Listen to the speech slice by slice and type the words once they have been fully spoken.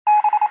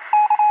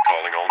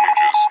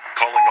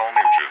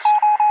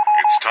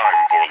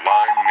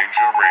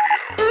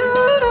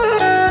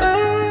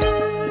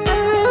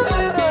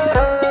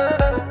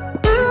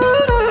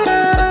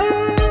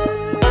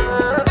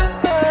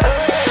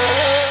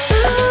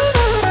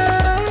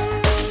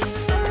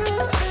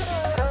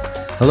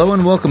Hello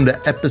and welcome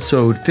to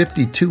episode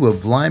 52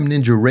 of Lyme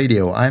Ninja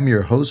Radio. I'm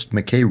your host,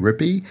 McKay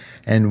Rippey,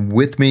 and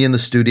with me in the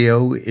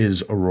studio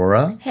is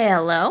Aurora.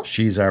 Hello.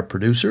 She's our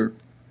producer.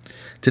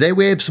 Today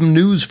we have some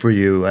news for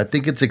you. I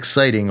think it's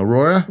exciting.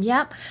 Aurora?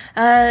 Yep.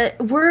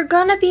 We're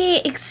going to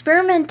be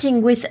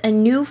experimenting with a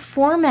new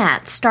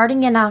format.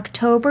 Starting in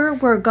October,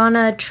 we're going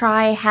to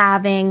try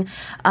having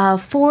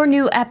 4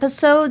 new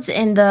episodes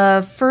in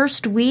the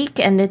first week,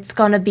 and it's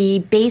going to be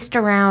based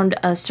around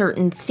a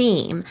certain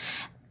theme.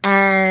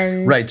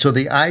 Right. So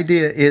the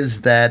idea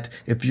is that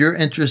if you're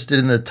interested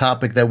in the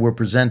topic that we're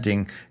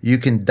presenting, you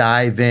can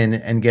dive in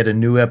and get a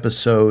new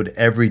episode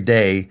every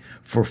day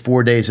for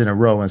 4 days in a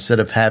row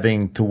instead of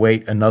having to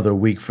wait another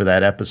week for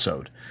that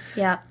episode.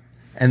 Yeah.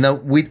 And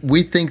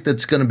we think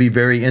that's going to be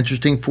very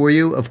interesting for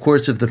you. Of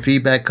course, if the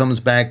feedback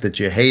comes back that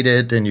you hate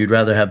it and you'd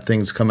rather have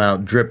things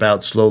drip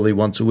out slowly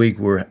once a week,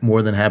 we're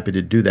more than happy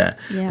to do that.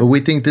 Yeah. But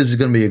we think this is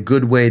going to be a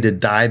good way to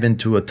dive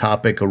into a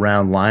topic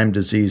around Lyme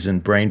disease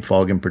and brain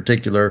fog in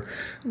particular.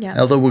 Yeah.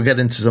 Although we'll get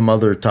into some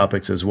other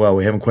topics as well.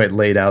 We haven't quite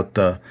laid out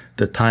the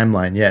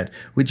timeline yet.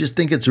 We just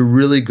think it's a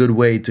really good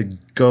way to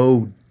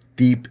go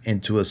deep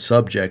into a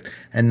subject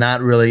and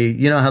not really,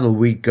 you know how the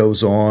week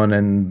goes on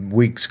and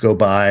weeks go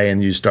by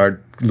and you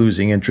start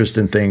losing interest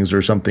in things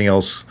or something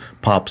else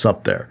pops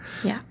up there.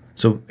 Yeah.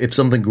 So if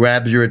something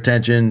grabs your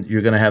attention,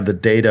 you're going to have the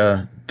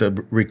data,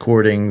 the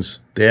recordings,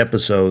 the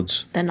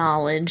episodes, The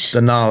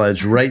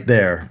knowledge right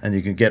there, and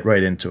you can get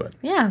right into it.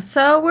 Yeah.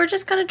 So we're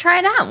just going to try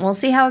it out and we'll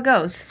see how it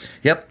goes.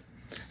 Yep.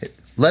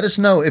 Let us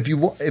know if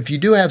you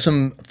do have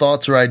some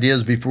thoughts or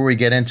ideas before we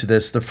get into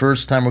this. The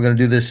first time we're going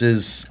to do this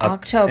is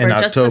October, in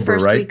just the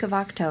first right? week of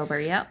October.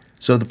 Yep.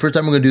 So the first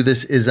time we're going to do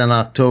this is in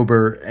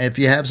October. If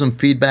you have some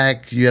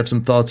feedback, you have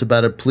some thoughts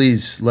about it,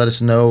 please let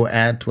us know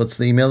at, what's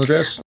the email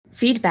address?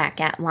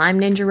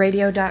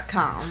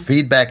 Feedback@lymeninjaradio.com.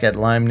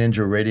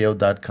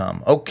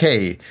 Feedback@lymeninjaradio.com.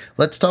 Okay,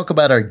 let's talk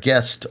about our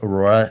guest,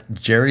 Aurora,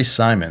 Jerry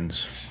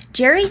Simons.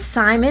 Jerry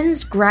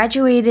Simons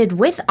graduated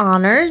with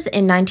honors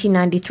in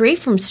 1993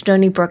 from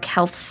Stony Brook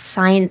Health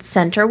Science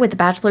Center with a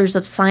Bachelor's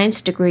of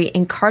Science degree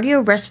in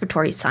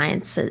Cardiorespiratory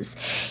Sciences.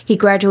 He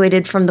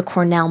graduated from the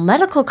Cornell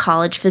Medical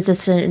College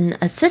Physician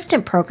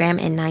Assistant Program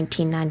in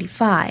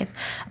 1995.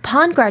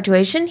 Upon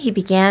graduation, he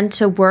began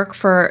to work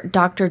for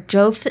Dr.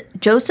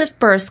 Joseph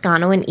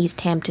Burrascano in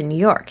East Hampton, New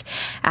York.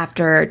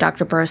 After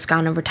Dr.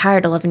 Burrascano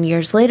retired 11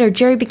 years later,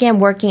 Jerry began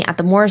working at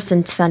the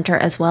Morrison Center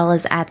as well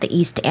as at the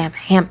East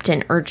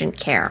Hampton Urgent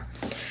Care.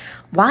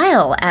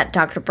 While at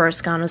Dr.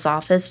 Burrascano's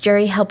office,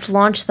 Jerry helped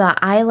launch the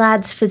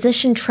iLads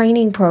Physician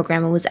Training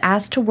Program and was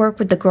asked to work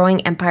with the growing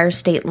Empire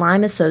State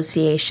Lyme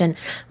Association,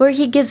 where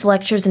he gives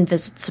lectures and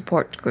visits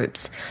support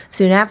groups.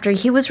 Soon after,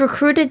 he was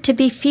recruited to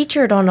be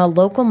featured on a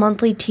local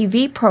monthly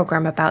TV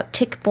program about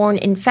tick-borne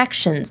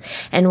infections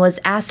and was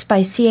asked by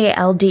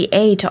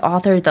CALDA to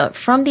author the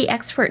From the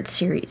Expert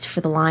series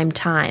for the Lyme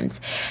Times.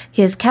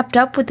 He has kept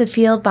up with the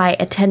field by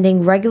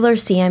attending regular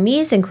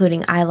CMEs,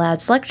 including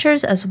iLads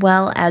lectures, as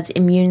well as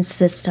immune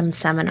system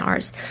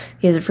seminars.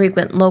 He is a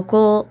frequent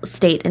local,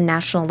 state, and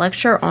national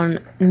lecturer on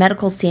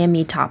medical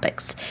CME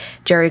topics.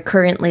 Jerry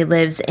currently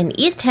lives in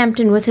East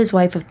Hampton with his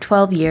wife of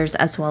 12 years,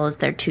 as well as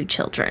their 2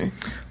 children.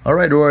 All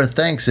right, Aurora,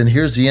 thanks. And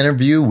here's the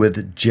interview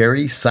with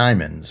Jerry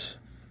Simons.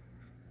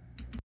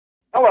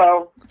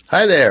 Hello.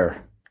 Hi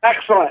there.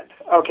 Excellent.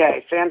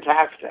 Okay,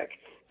 fantastic.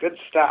 Good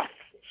stuff.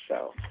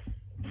 So,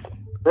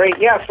 great.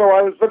 Yeah, so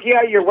I was looking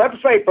at your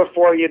website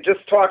before. You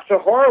just talked to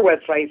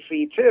Horowitz, I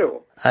see,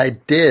 too. I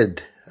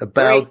did.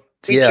 About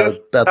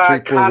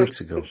 3-4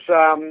 weeks ago.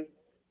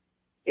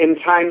 In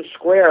Times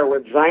Square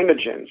with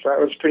Zymogen, so that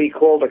was pretty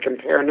cool to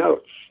compare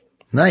notes.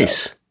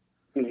 Nice.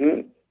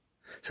 Mm-hmm.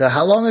 So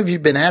how long have you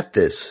been at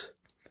this?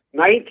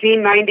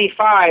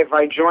 1995,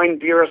 I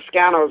joined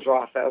Burrascano's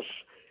office,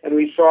 and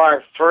we saw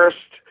our first,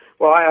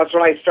 that's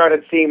when I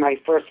started seeing my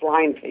first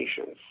Lyme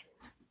patients.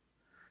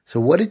 So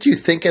what did you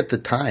think at the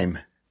time?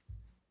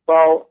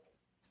 Well,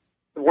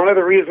 one of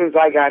the reasons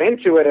I got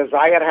into it is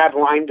I had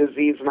Lyme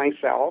disease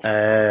myself.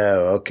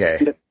 Oh, okay.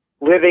 And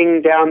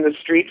living down the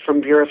street from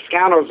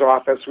Burrascano's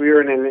office, we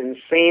were in an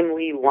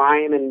insanely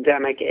Lyme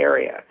endemic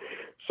area.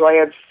 So I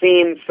had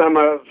seen some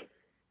of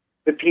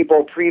the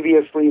people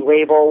previously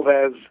labeled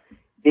as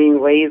being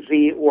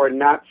lazy or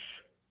nuts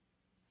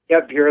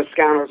get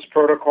Burrascano's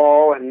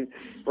protocol and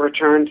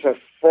return to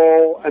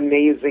full,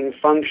 amazing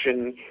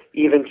function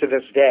even to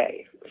this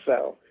day.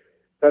 So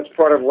that's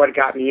part of what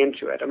got me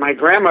into it. And my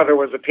grandmother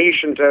was a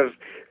patient of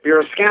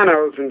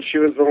Burrascano's, and she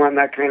was the one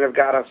that kind of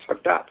got us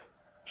hooked up.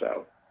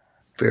 So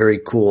very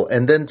cool.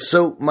 And then,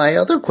 so my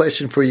other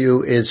question for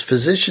you is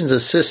physician's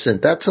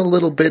assistant. That's a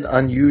little bit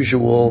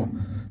unusual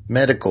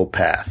medical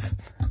path.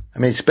 I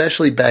mean,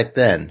 especially back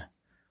then.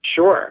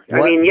 Sure.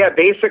 What? I mean, yeah,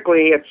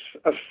 basically it's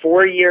a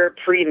 4-year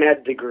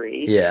pre-med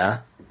degree. Yeah.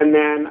 And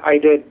then I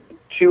did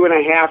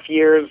 2.5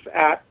 years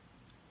at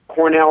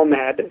Cornell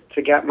Med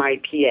to get my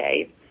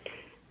PA.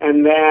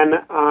 And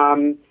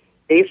then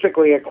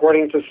basically,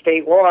 according to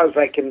state laws,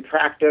 I can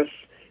practice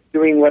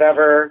doing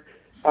whatever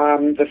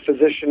the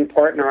physician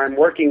partner I'm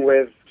working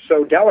with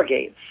so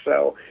delegates.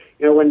 So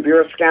when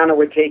Burrascano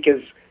would take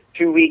his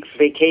 2 weeks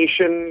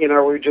vacation,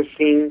 we're just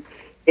seeing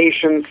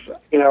patients,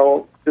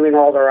 doing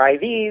all their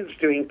IVs,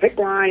 doing PICC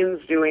lines,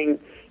 doing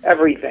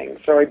everything.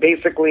 So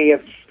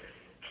it's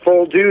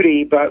full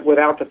duty, but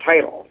without the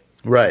title.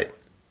 Right.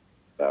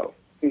 So,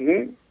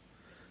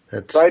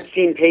 so I've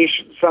seen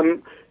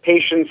some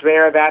patients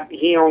there that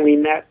he only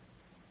met,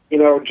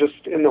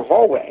 just in the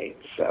hallway.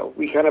 So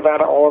we kind of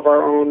had all of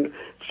our own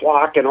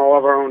flock and all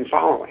of our own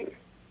following.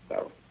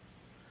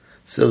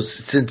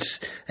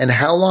 And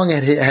how long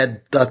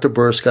had Dr.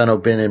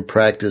 Burrascano been in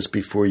practice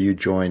before you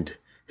joined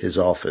his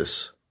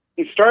office?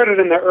 He started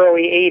in the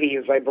early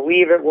 80s. I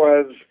believe it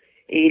was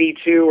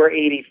 82 or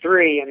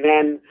 83. And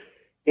then,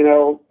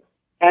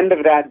 end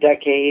of that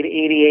decade,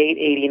 88,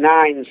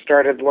 89,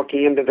 started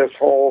looking into this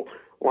whole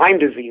Lyme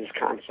disease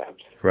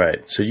concept.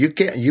 Right. So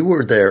you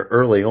were there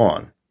early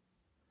on.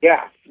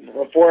 Yeah.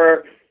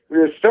 Before, we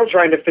were still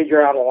trying to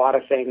figure out a lot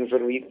of things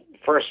when we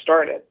first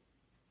started.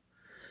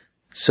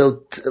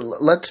 So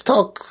let's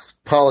talk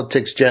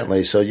politics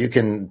gently, so you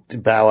can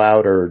bow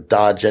out or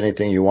dodge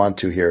anything you want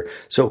to here.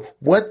 So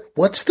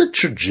what's the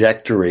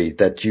trajectory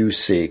that you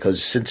see?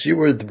 Because since you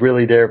were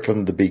really there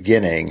from the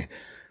beginning,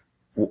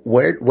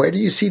 where do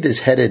you see this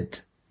headed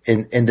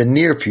in the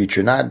near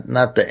future?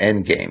 Not the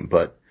end game,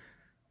 but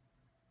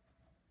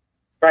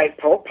right,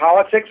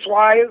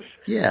 politics-wise.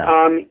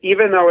 Yeah.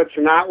 Even though it's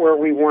not where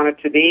we want it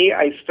to be,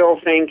 I still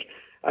think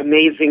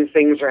amazing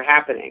things are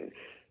happening.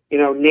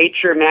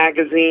 Nature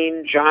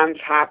magazine, Johns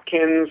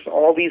Hopkins,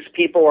 all these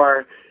people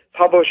are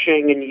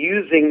publishing and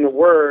using the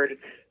word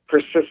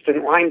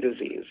persistent Lyme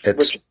disease,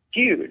 which is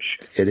huge.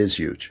 It is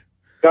huge.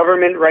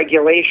 Government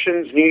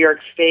regulations, New York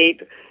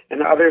State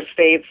and other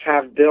states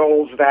have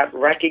bills that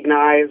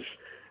recognize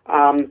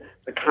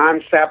the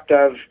concept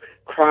of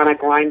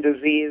chronic Lyme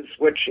disease,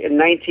 which in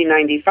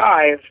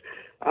 1995,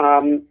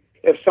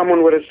 if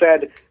someone would have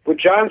said, would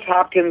Johns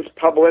Hopkins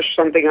publish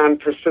something on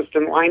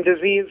persistent Lyme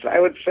disease? I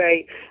would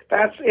say,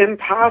 that's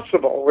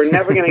impossible. We're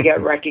never going to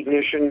get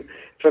recognition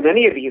from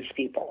any of these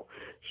people.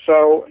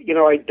 So,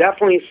 I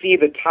definitely see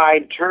the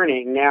tide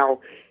turning. Now,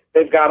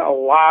 they've got a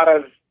lot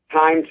of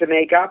time to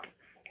make up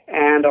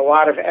and a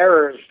lot of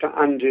errors to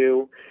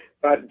undo,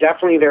 but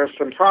definitely there's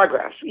some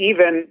progress.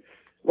 Even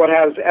what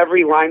has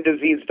every Lyme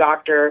disease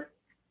doctor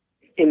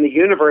in the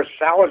universe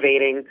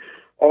salivating,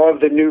 all of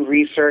the new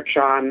research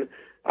on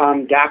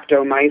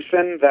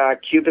daptomycin, the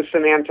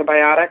Cubicin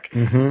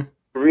antibiotic,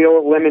 real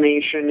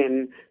elimination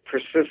in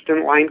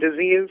persistent Lyme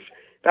disease.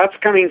 That's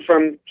coming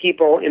from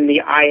people in the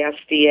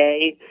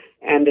ISDA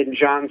and in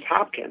Johns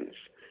Hopkins.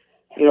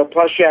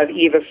 Plus you have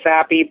Eva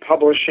Sappi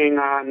publishing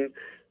on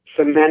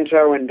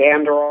Cemento and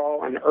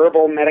Banderol and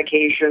herbal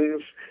medications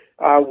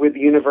with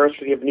the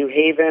University of New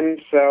Haven.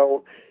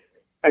 So,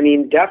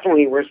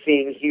 definitely we're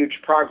seeing huge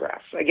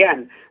progress.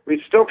 Again,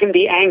 we still can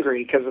be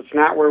angry because it's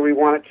not where we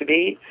want it to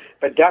be,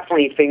 but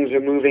definitely things are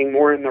moving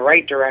more in the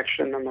right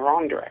direction than the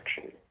wrong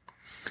direction.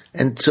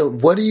 And so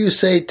what do you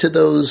say to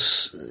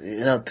those,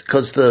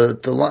 because the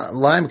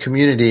Lyme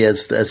community,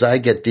 as I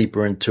get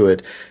deeper into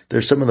it,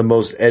 they're some of the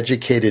most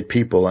educated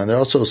people, and they're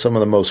also some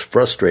of the most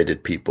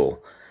frustrated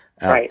people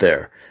out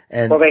there.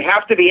 And well, they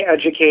have to be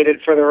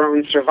educated for their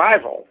own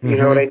survival,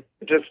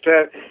 just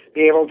to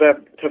be able to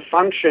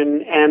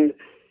function. And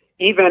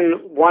even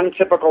one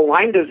typical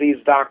Lyme disease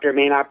doctor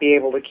may not be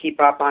able to keep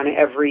up on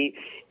every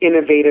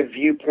innovative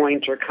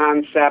viewpoint or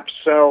concept.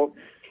 So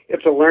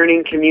it's a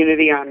learning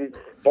community on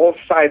both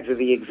sides of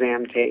the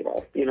exam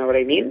table. You know what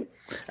I mean?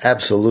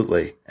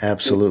 Absolutely.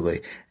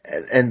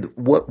 And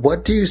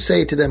what do you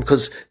say to them?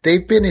 Because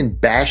they've been in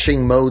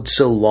bashing mode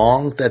so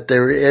long that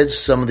there is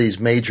some of these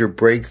major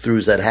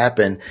breakthroughs that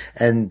happen,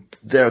 and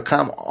they're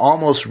kind of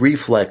almost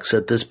reflex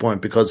at this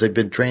point because they've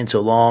been trained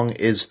so long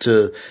is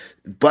to,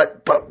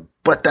 but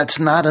that's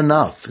not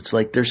enough. It's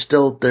like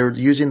they're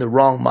using the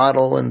wrong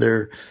model, and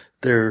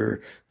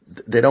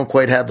they don't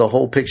quite have the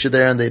whole picture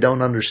there, and they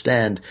don't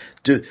understand.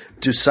 Do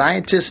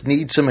scientists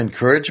need some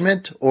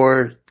encouragement,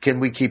 or can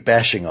we keep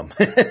bashing them?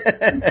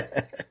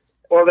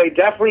 Well, they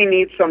definitely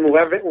need some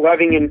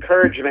loving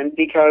encouragement,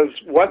 because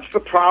what's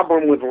the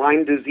problem with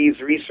Lyme disease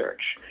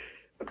research?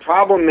 The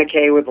problem,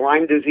 McKay, with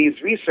Lyme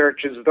disease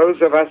research is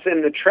those of us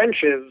in the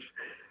trenches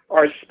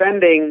are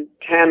spending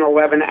 10,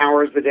 11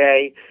 hours a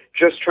day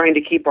just trying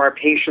to keep our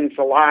patients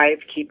alive,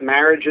 keep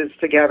marriages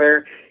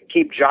together,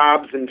 keep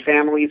jobs and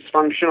families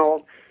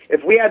functional.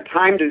 If we had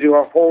time to do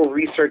a whole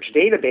research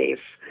database,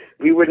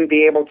 we wouldn't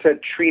be able to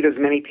treat as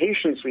many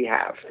patients we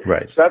have.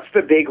 Right. So that's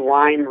the big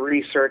Lyme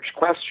research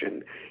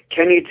question.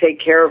 Can you take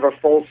care of a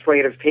full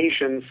slate of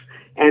patients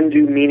and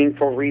do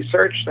meaningful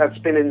research? That's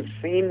been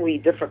insanely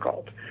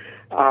difficult.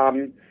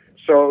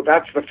 So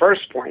that's the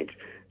first point.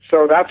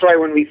 So that's why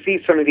when we see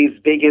some of these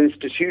big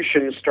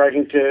institutions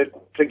starting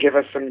to give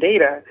us some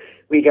data,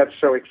 we get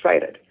so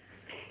excited.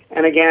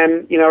 And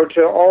again,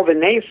 to all the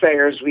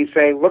naysayers, we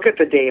say, look at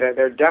the data.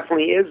 There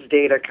definitely is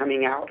data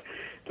coming out.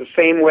 The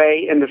same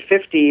way in the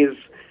 50s,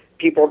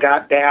 people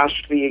got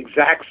bashed the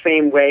exact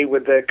same way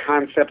with the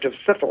concept of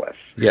syphilis.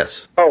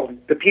 Yes. Oh,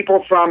 the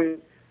people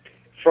from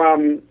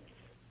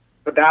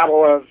the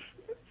Battle of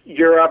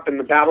Europe and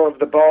the Battle of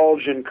the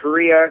Bulge and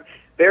Korea,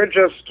 they're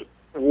just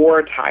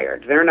war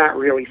tired. They're not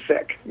really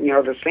sick.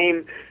 The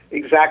same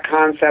exact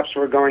concepts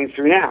we're going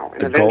through now.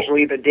 And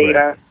eventually the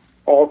data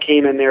all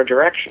came in their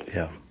direction.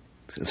 Yeah.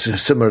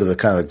 It's similar to the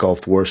kind of the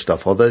Gulf War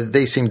stuff, although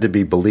they seem to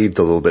be believed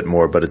a little bit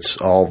more, but it's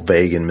all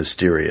vague and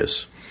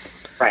mysterious.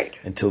 Right.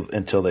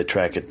 Until they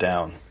track it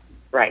down.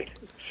 Right.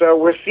 So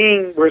we're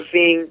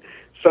seeing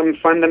some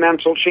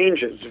fundamental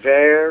changes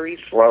very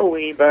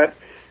slowly, but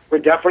we're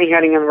definitely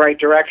heading in the right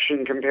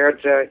direction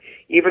compared to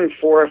even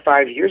 4 or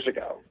 5 years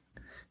ago.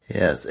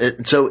 Yeah.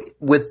 So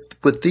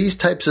with these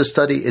types of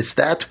study, is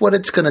that what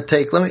it's going to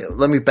take?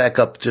 Let me back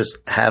up just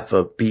half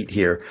a beat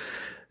here.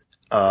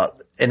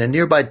 In a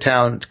nearby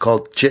town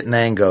called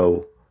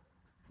Chittenango,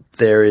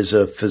 there is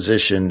a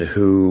physician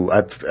who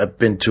I've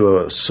been to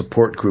a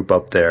support group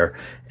up there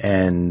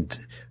and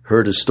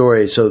heard a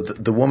story. So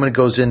the woman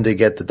goes in to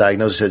get the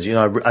diagnosis,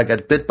 says, I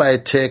got bit by a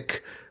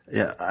tick.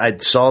 I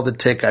saw the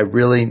tick. I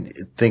really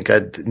think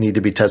I need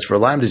to be tested for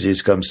Lyme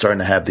disease because I'm starting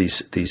to have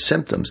these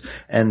symptoms.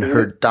 And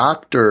her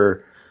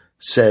doctor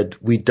said,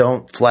 we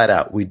don't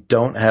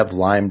have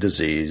Lyme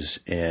disease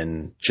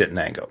in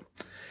Chittenango.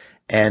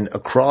 And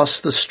across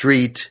the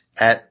street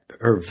at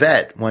her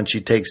vet, when she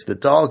takes the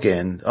dog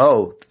in,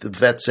 the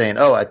vet's saying,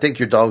 I think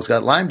your dog's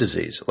got Lyme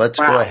disease. Let's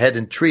go ahead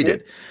and treat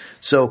it.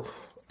 So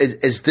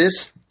is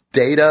this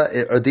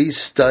data, are these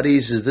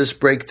studies, is this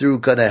breakthrough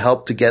going to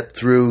help to get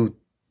through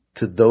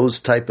to those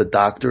type of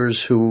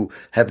doctors who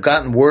have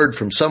gotten word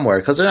from somewhere?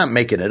 Because they're not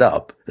making it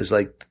up. It's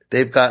like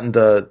they've gotten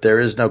there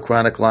is no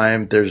chronic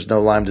Lyme, there's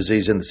no Lyme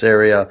disease in this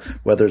area,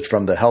 whether it's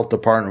from the health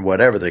department or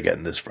whatever they're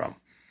getting this from.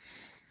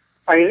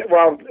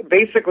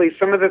 Basically,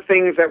 some of the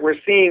things that we're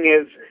seeing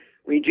is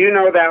we do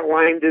know that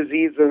Lyme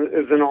disease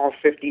is in all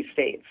 50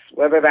 states,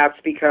 whether that's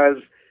because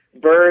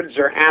birds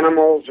or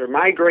animals are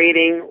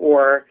migrating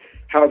or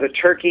how the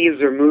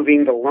turkeys are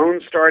moving the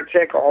Lone Star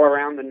tick all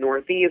around the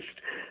Northeast.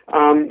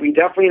 We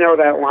definitely know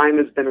that Lyme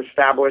has been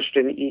established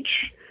in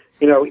each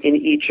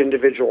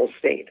individual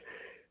state.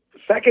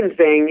 The second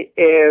thing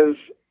is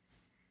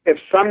if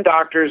some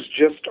doctors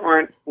just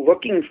aren't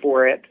looking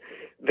for it,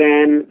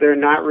 then they're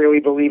not really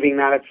believing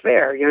that it's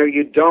there.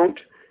 You don't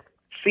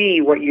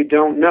see what you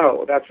don't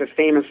know. That's a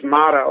famous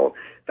motto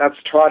that's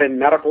taught in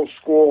medical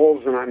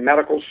schools and on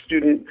medical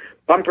student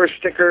bumper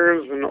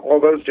stickers and all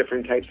those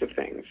different types of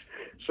things.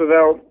 So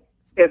though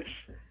it's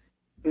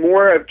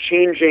more of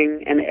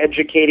changing and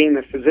educating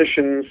the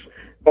physicians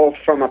both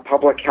from a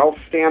public health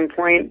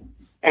standpoint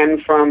and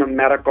from a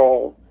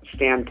medical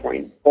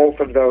standpoint.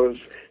 Both of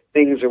those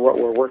things are what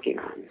we're working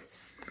on.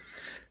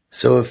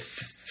 So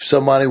if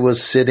somebody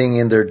was sitting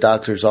in their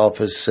doctor's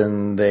office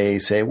and they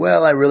say,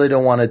 well, I really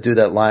don't want to do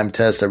that Lyme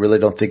test. I really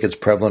don't think it's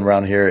prevalent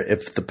around here.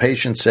 If the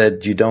patient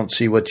said, you don't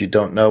see what you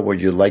don't know, were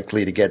you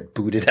likely to get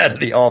booted out of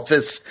the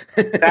office?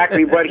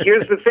 Exactly. But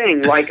here's the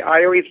thing. Like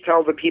I always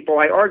tell the people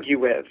I argue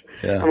with,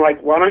 I'm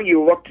like, why don't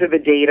you look to the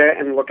data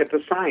and look at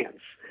the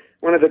science?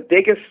 One of the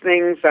biggest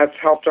things that's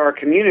helped our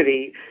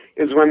community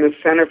is when the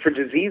Center for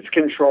Disease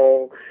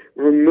Control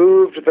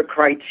removed the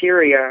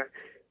criteria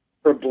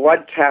for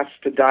blood tests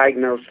to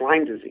diagnose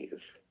Lyme disease.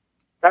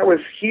 That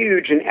was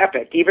huge and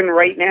epic. Even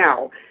right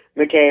now,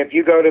 McKay, if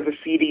you go to the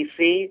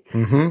CDC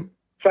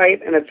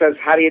site and it says,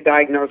 how do you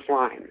diagnose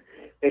Lyme?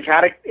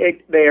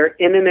 They're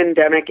in an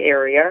endemic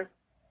area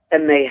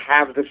and they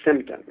have the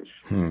symptoms.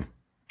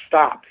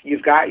 Stop.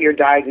 You've got your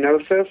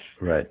diagnosis.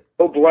 Right.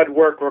 No blood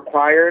work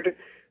required.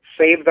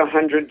 Save the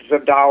hundreds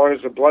of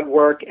dollars of blood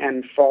work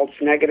and false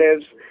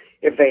negatives.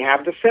 If they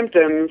have the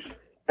symptoms,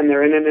 and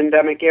they're in an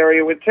endemic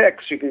area with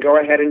ticks, you can go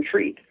ahead and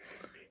treat.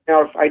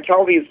 Now, if I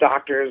tell these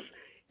doctors,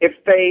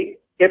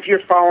 if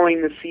you're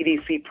following the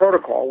CDC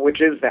protocol,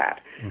 which is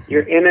that,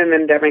 you're in an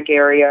endemic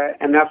area,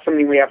 and that's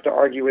something we have to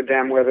argue with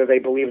them whether they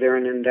believe they're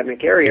in an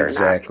endemic area or not.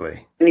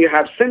 Exactly. And you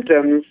have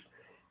symptoms,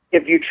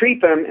 if you treat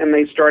them and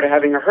they start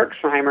having a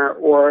Herxheimer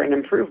or an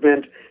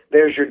improvement,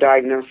 there's your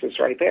diagnosis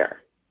right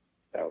there.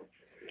 So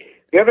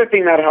the other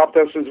thing that helped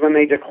us is when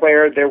they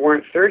declared there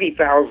weren't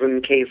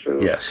 30,000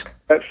 cases. Yes.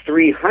 But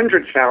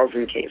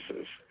 300,000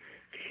 cases.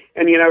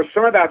 And,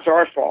 some of that's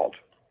our fault.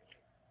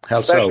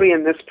 How so? Especially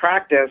in this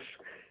practice,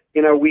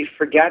 we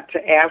forget to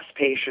ask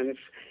patients,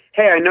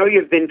 hey, I know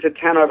you've been to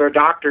 10 other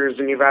doctors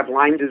and you've had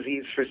Lyme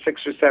disease for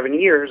 6 or 7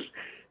 years,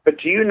 but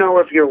do you know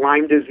if your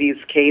Lyme disease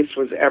case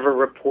was ever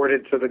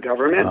reported to the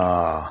government?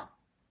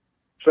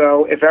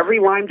 So if every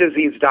Lyme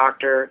disease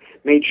doctor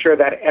made sure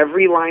that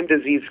every Lyme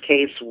disease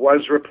case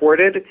was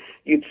reported,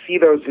 you'd see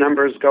those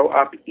numbers go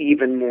up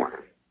even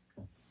more.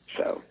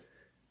 So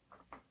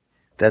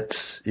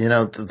that's,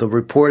 the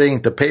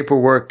reporting, the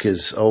paperwork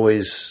is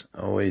always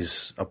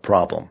a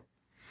problem.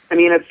 I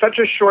mean, it's such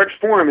a short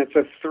form. It's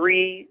a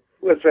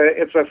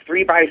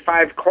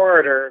 3x5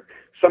 card,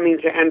 something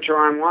to enter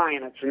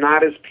online. It's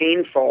not as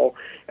painful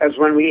as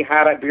when we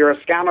had at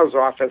Burrascano's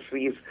office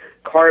these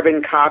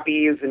carbon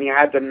copies and you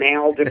had to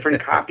mail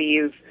different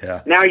copies.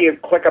 Yeah. Now you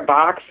click a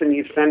box and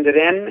you send it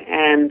in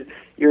and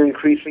you're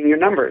increasing your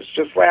numbers.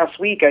 Just last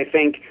week, I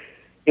think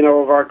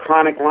of our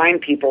chronic Lyme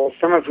people,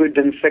 some of who'd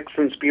been sick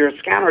since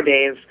Bureau-Scanner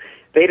days,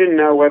 they didn't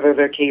know whether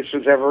their case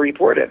was ever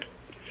reported.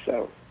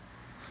 So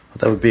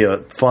that would be a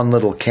fun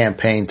little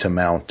campaign to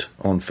mount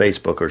on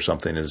Facebook or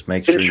something, is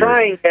make sure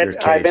your case.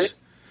 I've been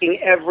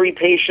asking every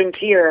patient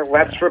here,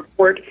 let's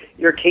report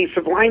your case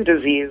of Lyme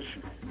disease.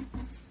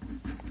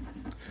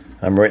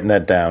 I'm writing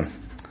that down.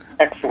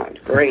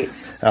 Excellent. Great.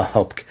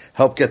 I'll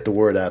help get the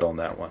word out on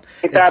that one.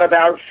 It's that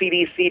about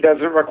CDC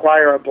doesn't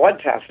require a blood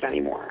test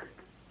anymore.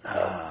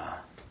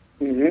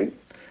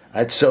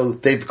 So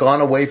they've gone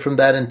away from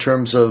that in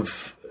terms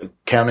of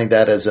counting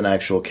that as an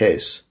actual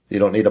case. You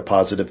don't need a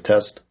positive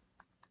test?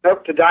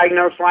 Nope. To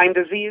diagnose Lyme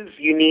disease,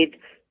 you need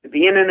to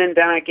be in an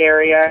endemic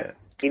area. Okay.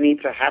 You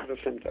need to have the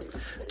symptoms.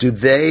 Do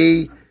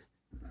they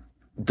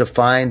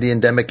define the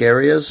endemic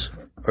areas,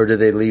 or do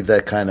they leave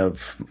that kind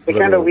of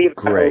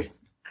gray?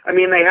 I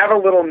mean, they have a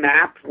little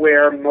map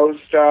where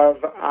most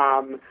of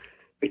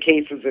the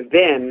cases have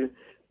been,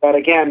 but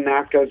again,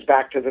 that goes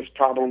back to this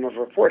problem of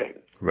reporting.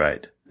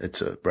 Right.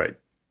 It's a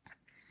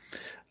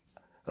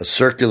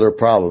circular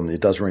problem.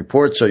 It doesn't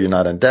report, so you're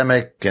not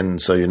endemic,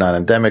 and so you're not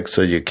endemic,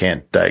 so you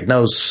can't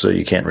diagnose, so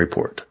you can't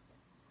report.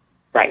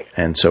 Right.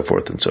 And so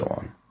forth and so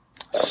on.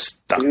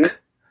 Stuck.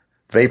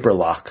 Vapor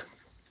lock.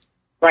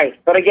 Right.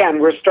 But again,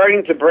 we're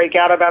starting to break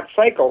out of that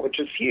cycle, which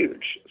is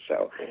huge.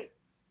 So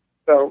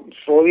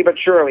slowly but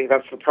surely,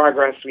 that's the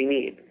progress we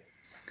need.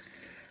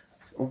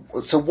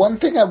 So one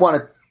thing I want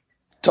to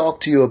talk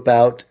to you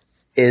about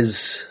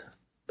is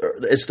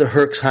the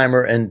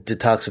Herxheimer and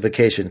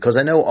detoxification, because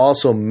I know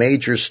also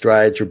major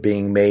strides are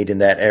being made in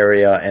that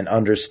area and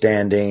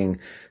understanding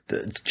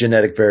the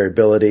genetic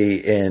variability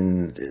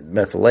in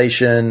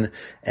methylation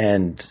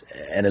and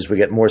as we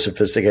get more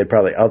sophisticated,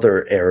 probably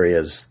other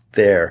areas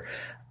there.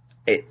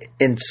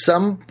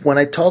 When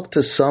I talk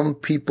to some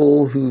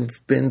people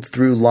who've been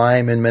through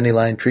Lyme and many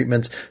Lyme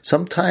treatments,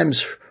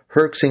 sometimes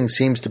herxing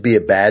seems to be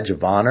a badge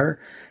of honor.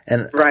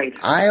 And right.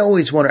 I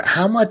always wonder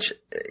how much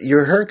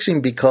you're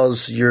herxing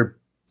because you're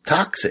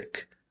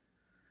toxic.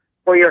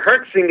 Well, you're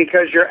herxing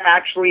because you're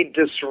actually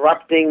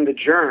disrupting the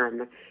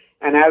germ.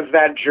 And as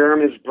that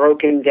germ is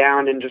broken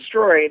down and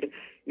destroyed,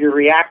 you're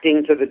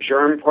reacting to the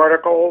germ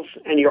particles,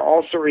 and you're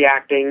also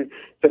reacting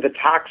to the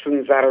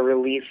toxins that are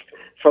released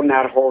from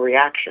that whole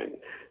reaction.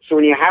 So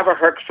when you have a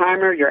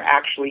Herxheimer, you're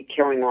actually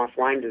killing off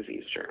Lyme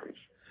disease germs.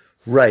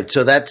 Right.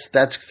 So that's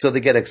so they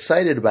get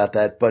excited about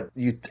that, but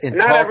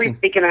not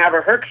everybody can have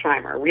a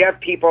Herxheimer. We have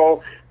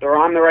people that are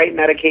on the right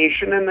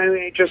medication and then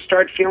they just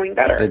start feeling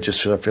better. They just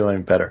start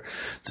feeling better.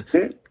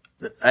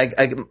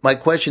 Mm-hmm. My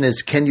question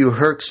is, can you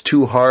herx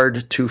too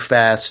hard, too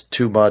fast,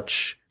 too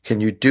much?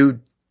 Can you do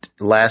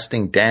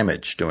lasting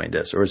damage doing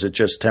this, or is it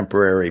just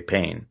temporary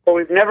pain? Well,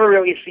 we've never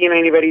really seen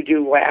anybody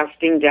do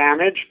lasting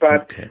damage,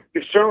 but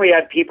we've certainly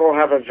had people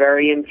have a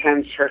very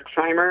intense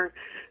Herxheimer.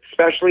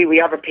 Especially, we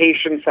have a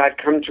patient that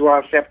come to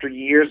us after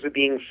years of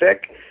being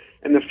sick,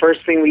 and the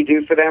first thing we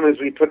do for them is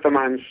we put them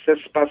on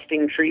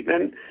cyst-busting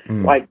treatment,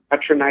 like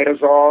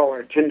metronidazole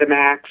or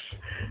Tindamax.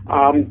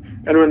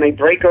 And when they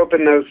break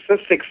open those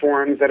cystic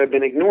forms that have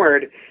been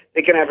ignored,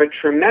 they can have a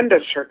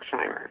tremendous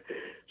Herxheimer.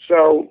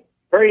 So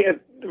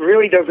it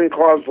really doesn't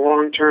cause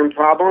long-term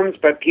problems,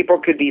 but people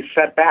could be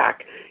set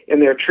back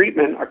in their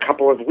treatment a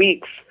couple of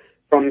weeks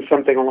from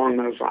something along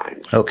those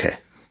lines. Okay,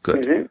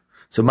 good. Mm-hmm.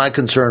 So my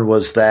concern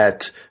was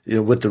that,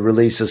 with the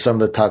release of some of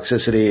the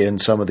toxicity in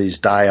some of these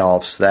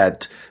die-offs,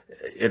 that,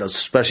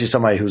 especially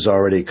somebody who's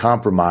already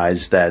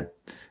compromised, that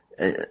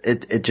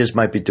it just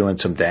might be doing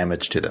some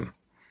damage to them.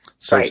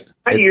 So right.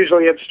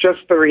 Usually it's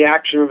just the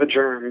reaction of the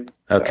germ.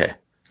 Okay.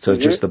 So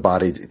it's just the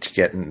body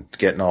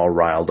getting all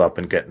riled up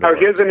and getting. Now,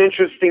 here's an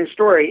interesting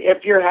story.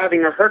 If you're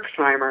having a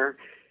Herxheimer,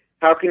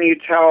 how can you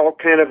tell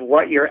kind of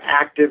what your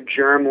active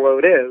germ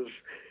load is?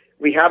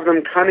 We have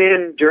them come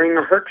in during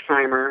a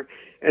Herxheimer,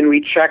 and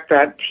we check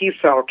that T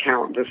cell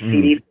count, the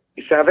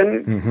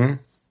CD57,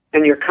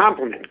 and your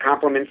complement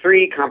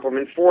 3,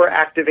 complement 4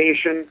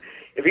 activation.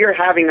 If you're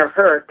having a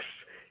Herx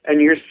and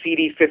your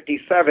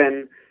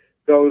CD57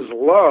 goes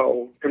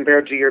low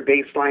compared to your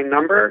baseline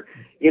number,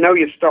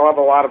 you still have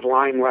a lot of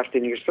Lyme left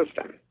in your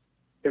system.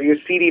 If your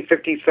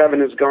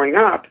CD57 is going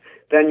up,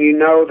 then you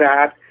know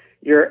that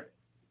you're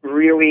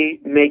really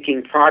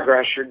making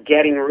progress. You're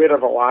getting rid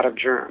of a lot of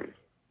germ.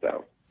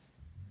 So.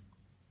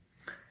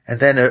 And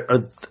then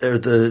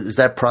is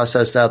that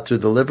processed out through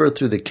the liver,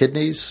 through the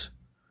kidneys?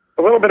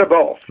 A little bit of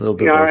both.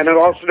 And it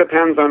also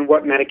depends on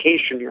what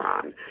medication you're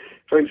on.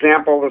 For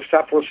example, the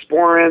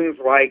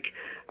cephalosporins like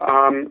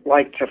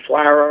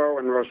Teflaro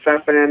and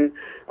Rocephin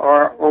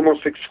are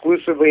almost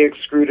exclusively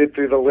excreted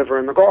through the liver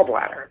and the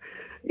gallbladder.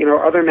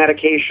 Other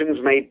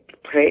medications may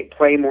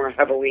play more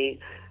heavily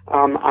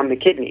on the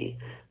kidney.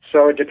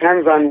 So it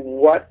depends on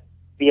what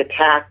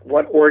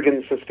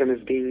organ system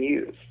is being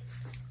used.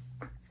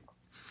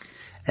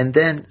 And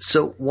then,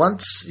 so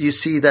once you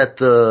see that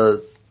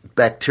the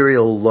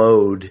bacterial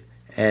load,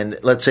 and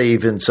let's say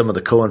even some of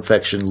the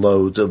co-infection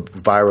loads, of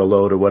viral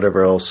load or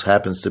whatever else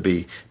happens to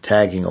be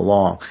tagging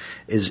along,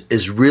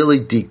 is really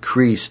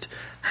decreased,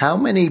 How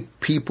many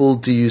people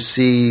do you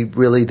see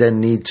really then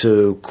need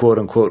to, quote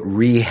unquote,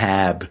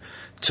 rehab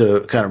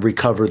to kind of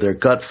recover their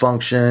gut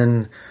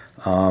function,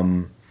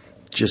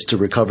 just to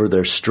recover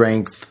their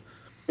strength?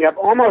 Yep,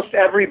 almost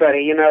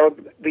everybody. We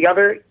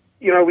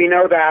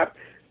know that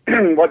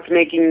what's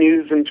making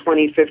news in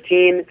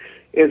 2015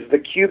 is the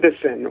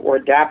Cubicin or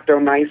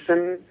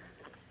daptomycin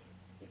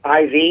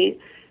IV,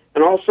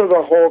 and also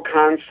the whole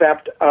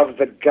concept of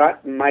the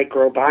gut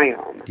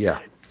microbiome. Yeah.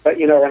 But,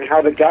 and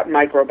how the gut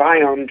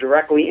microbiome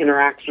directly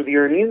interacts with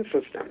your immune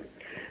system.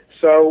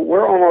 So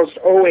we're almost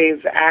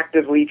always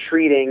actively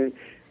treating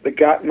the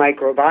gut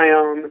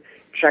microbiome,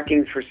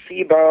 checking for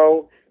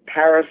SIBO,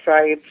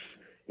 parasites,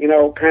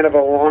 kind of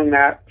along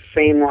that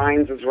same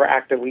lines as we're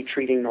actively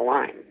treating the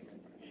Lyme.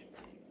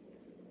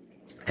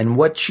 And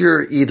what's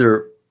your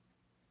either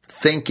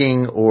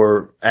thinking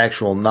or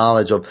actual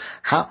knowledge of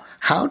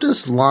how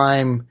does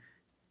Lyme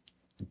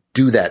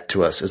do that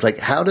to us? It's like,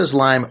 how does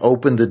Lyme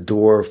open the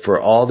door for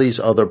all these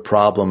other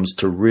problems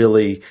to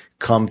really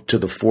come to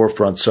the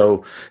forefront?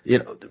 So,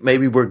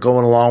 maybe we're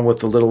going along with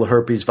the little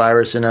herpes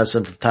virus in us,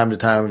 and from time to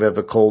time we have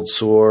a cold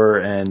sore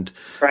and,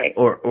 right,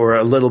 or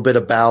a little bit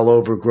of bowel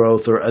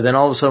overgrowth, or then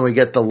all of a sudden we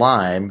get the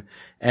Lyme,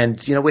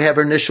 and, we have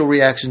our initial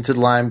reaction to the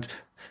Lyme,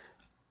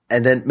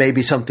 and then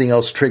maybe something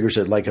else triggers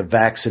it, like a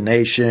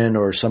vaccination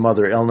or some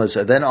other illness,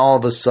 and then all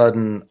of a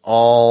sudden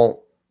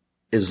all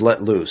is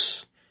let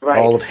loose. Right.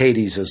 All of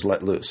Hades is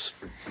let loose.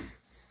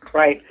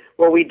 Right.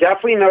 Well, we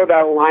definitely know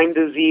that Lyme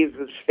disease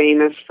is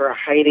famous for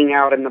hiding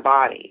out in the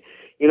body.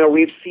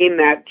 We've seen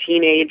that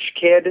teenage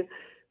kid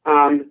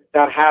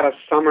that had a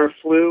summer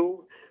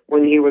flu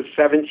when he was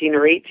 17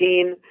 or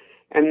 18,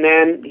 and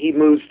then he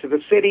moves to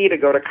the city to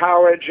go to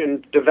college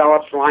and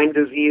develops Lyme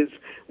disease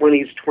when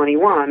he's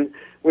 21,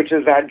 which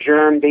is that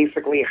germ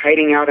basically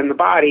hiding out in the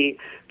body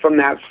from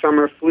that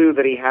summer flu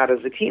that he had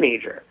as a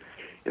teenager.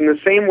 In the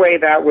same way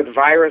that with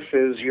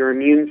viruses, your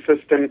immune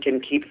system can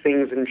keep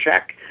things in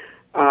check,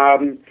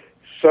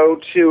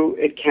 so too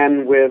it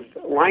can with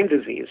Lyme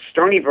disease.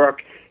 Stony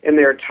Brook, in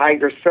their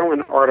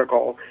Tiger-Psyllin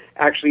article,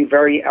 actually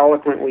very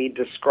eloquently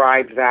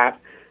described that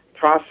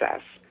process.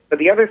 But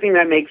the other thing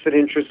that makes it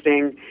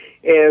interesting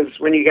is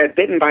when you get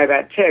bitten by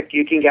that tick,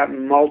 you can get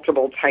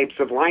multiple types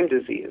of Lyme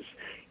disease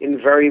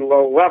in very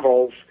low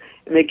levels,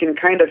 and they can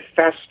kind of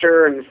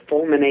fester and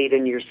fulminate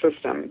in your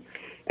system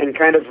and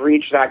kind of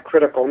reach that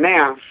critical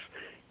mass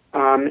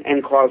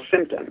and cause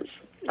symptoms.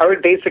 I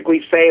would basically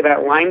say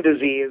that Lyme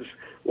disease,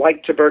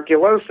 like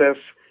tuberculosis,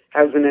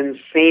 has an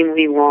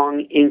insanely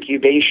long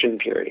incubation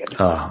period.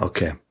 Ah,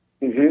 okay.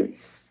 Mm-hmm.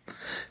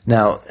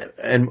 Now,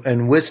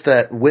 and with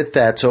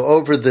that, so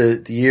over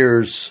the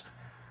years,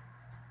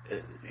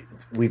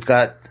 we've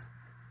got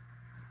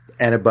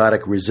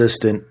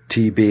antibiotic-resistant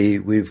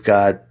TB, we've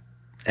got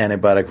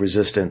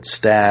antibiotic-resistant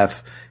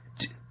staph.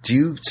 Do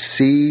you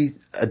see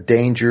a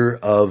danger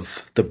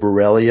of the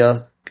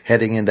Borrelia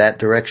heading in that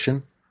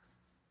direction?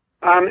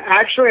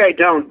 Actually, I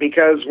don't,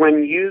 because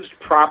when used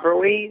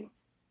properly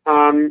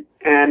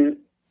and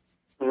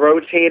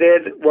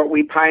rotated, what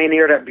we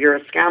pioneered at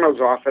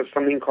Burrascano's office,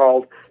 something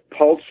called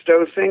pulse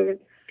dosing,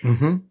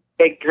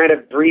 take kind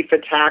of brief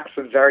attacks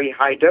of very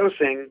high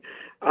dosing,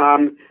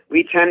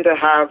 we tend to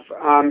have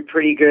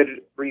pretty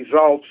good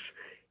results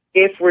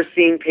if we're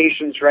seeing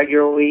patients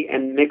regularly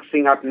and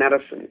mixing up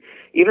medicine.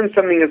 Even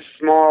something as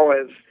small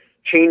as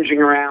changing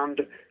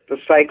around the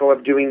cycle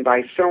of doing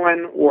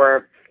bicillin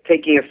or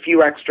taking a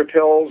few extra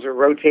pills or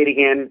rotating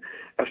in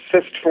a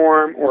cyst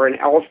form or an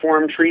L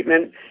form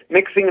treatment,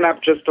 mixing it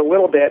up just a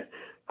little bit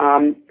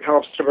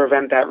helps to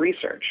prevent that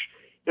research.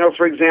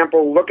 For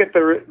example, look at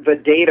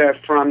the data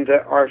from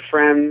our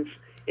friends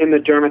in the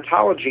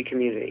dermatology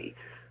community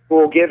who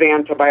will give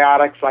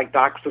antibiotics like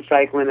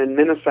doxycycline and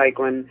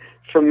minocycline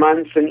for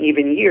months and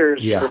even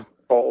years for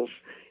pimples,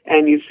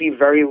 and you see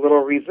very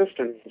little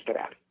resistance to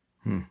that.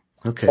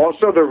 Okay.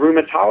 Also, the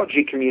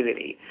rheumatology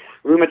community.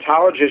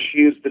 Rheumatologists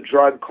use the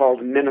drug called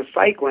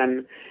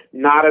minocycline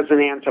not as an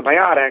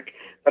antibiotic,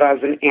 but as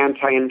an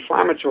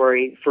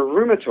anti-inflammatory for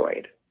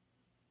rheumatoid.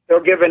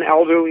 They'll give an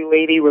elderly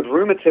lady with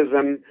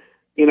rheumatism,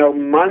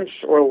 months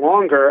or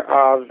longer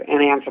of an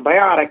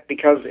antibiotic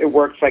because it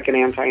works like an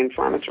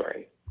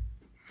anti-inflammatory.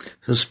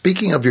 So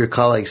speaking of your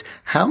colleagues,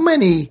 how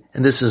many,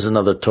 and this is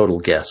another total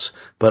guess,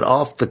 but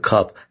off the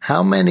cuff,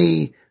 how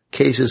many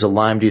cases of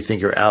Lyme do you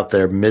think are out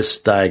there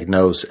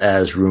misdiagnosed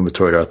as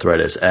rheumatoid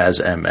arthritis, as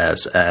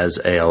MS, as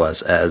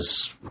ALS,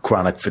 as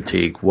chronic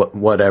fatigue,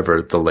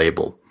 whatever the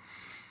label?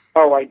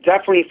 Oh, I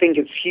definitely think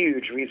it's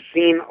huge. We've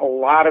seen a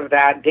lot of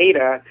that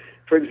data.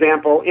 For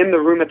example, in the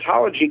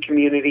rheumatology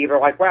community, they're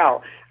like,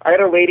 wow, I had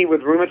a lady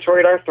with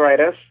rheumatoid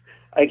arthritis.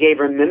 I gave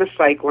her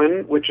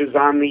minocycline, which is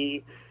on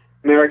the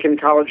American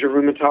College of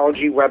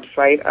Rheumatology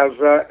website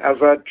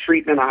as a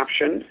treatment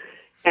option.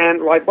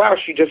 And like, wow,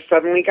 she just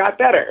suddenly got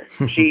better.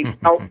 She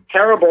felt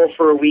terrible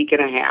for a week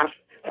and a half.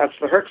 That's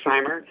the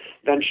Herxheimer.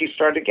 Then she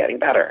started getting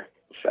better.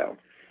 So,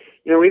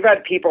 we've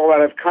had people that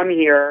have come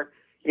here,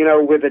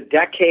 with a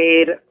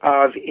decade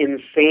of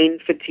insane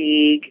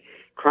fatigue,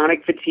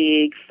 chronic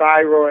fatigue,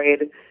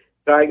 thyroid,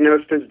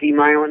 diagnosed as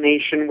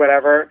demyelination,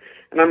 whatever.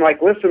 And I'm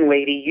like, listen,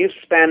 lady, you've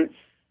spent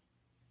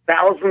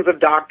thousands of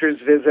doctor's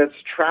visits,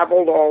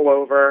 traveled all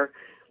over.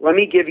 Let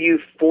me give you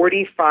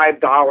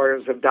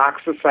 $45 of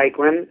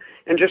doxycycline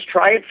and just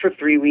try it for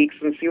 3 weeks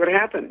and see what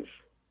happens.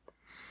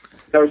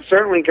 So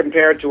certainly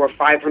compared to a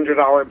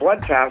 $500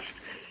 blood test,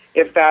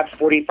 if that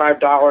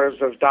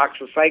 $45 of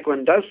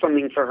doxycycline does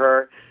something for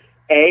her,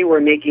 A,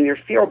 we're making her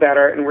feel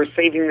better, and we're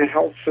saving the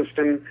health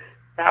system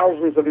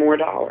thousands of more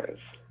dollars.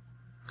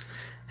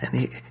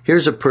 And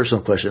here's a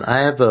personal question. I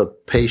have a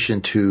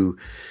patient who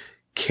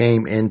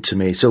came into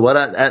me. So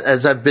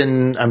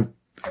I'm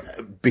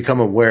become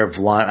aware of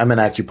Lyme. I'm an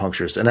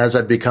acupuncturist, and as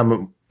I've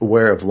become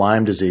aware of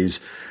Lyme disease,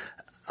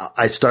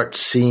 I start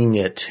seeing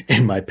it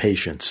in my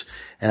patients.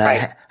 And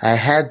right. I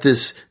had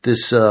this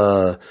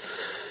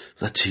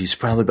let's see, he's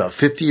probably about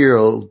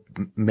 50-year-old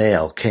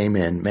man came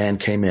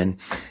in,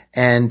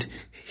 and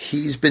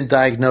he's been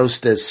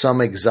diagnosed as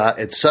some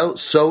exotic. It's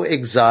so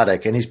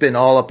exotic, and he's been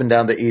all up and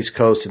down the East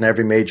Coast in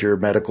every major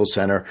medical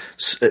center.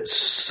 It's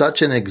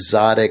such an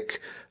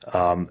exotic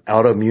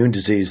autoimmune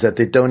disease that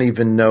they don't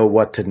even know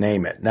what to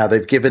name it. Now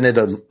they've given it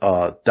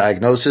a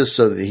diagnosis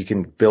so that he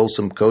can build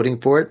some coding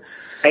for it.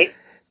 Right.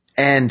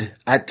 And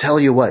I tell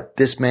you what,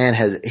 this man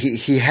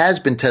he has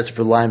been tested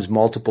for Lyme's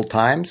multiple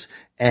times,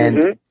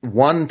 and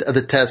one of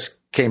the tests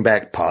came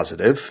back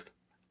positive.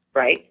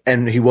 Right.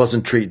 And he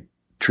wasn't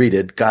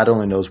treated. God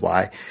only knows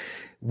why.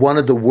 One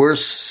of the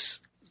worst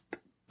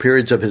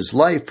periods of his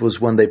life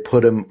was when they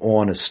put him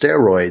on a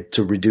steroid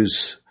to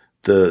reduce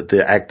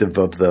the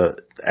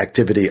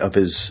activity of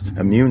his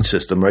immune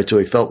system, right? So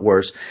he felt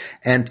worse.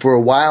 And for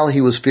a while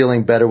he was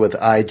feeling better with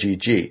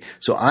IgG.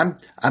 So I'm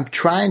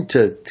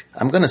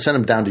going to send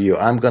him down to you.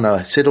 I'm going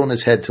to sit on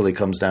his head till he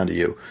comes down to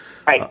you.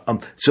 Right.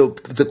 So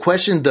the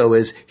question though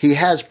is, he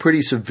has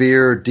pretty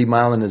severe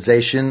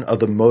demyelinization of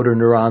the motor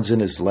neurons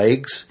in his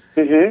legs.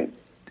 Mm-hmm.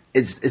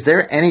 Is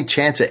there any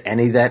chance of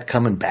any of that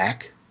coming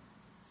back?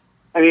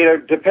 I mean,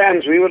 it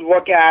depends. We would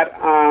look at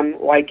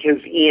like his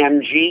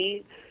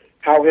EMG,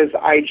 how his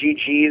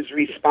IgGs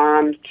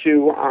respond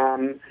to,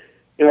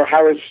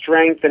 how his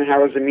strength and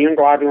how his immune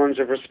globulins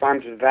have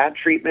responded to that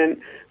treatment.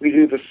 We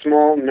do the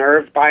small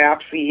nerve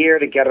biopsy here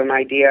to get an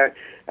idea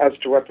as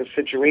to what the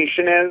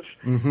situation is.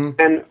 Mm-hmm.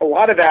 And a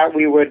lot of that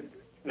we would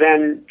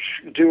then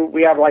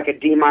we have like a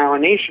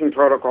demyelination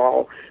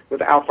protocol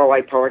with alpha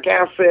lipoic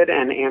acid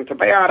and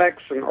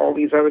antibiotics and all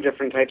these other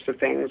different types of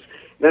things.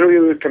 Then we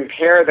would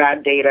compare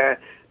that data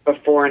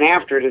before and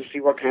after to see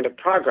what kind of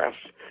progress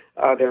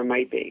there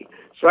might be.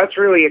 So that's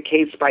really a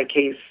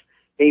case-by-case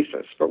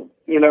basis. But,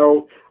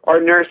 our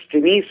nurse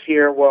Denise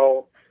here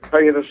will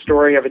tell you the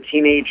story of a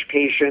teenage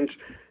patient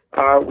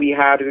we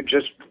had who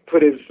just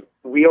put his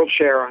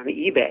wheelchair on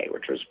eBay,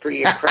 which was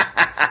pretty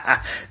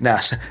impressive. Now,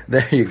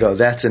 there you go.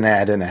 That's an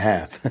ad and a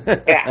half.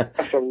 Yeah,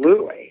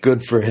 absolutely.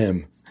 Good for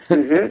him.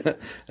 Mm-hmm.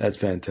 That's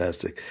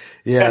fantastic.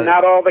 Yeah. And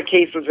not all the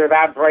cases are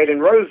that bright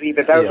and rosy,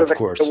 but those are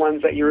the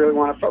ones that you really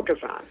want to focus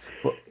on.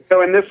 Well,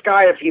 so in this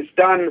guy, if he's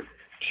done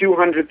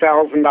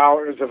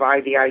 $200,000 of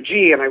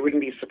IVIG, and I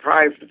wouldn't be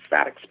surprised it's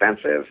that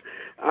expensive,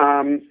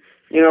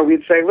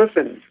 we'd say,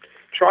 listen,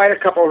 try a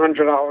couple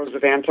 $100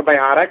 of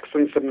antibiotics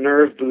and some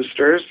nerve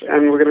boosters,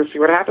 and we're going to see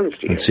what happens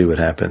to you. And see what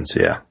happens,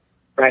 yeah.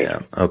 Right. Yeah.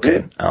 Okay.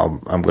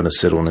 Mm-hmm. I'm going to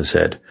sit on his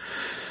head.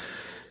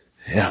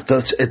 Yeah,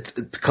 that's it.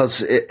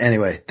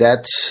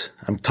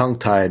 I'm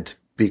tongue-tied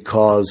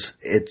because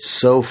it's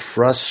so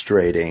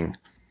frustrating.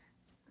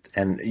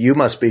 And you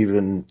must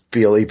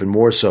feel even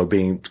more so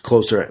being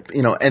closer,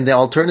 in the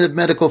alternative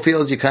medical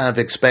field, you kind of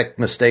expect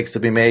mistakes to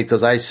be made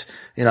because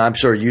I'm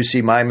sure you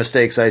see my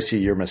mistakes, I see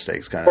your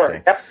mistakes kind of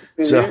thing. Yep.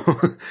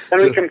 Mm-hmm.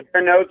 So, we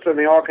compare notes and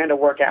they all kind of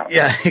work out.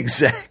 Yeah,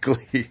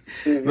 exactly.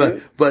 Mm-hmm.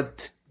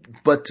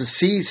 But to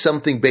see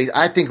something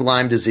I think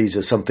Lyme disease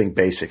is something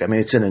basic. I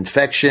mean, it's an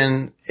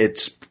infection.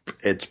 It's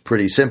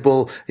pretty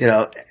simple.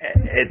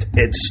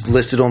 It's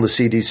listed on the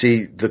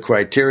CDC, the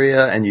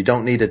criteria, and you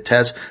don't need a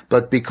test.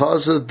 But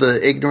because of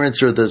the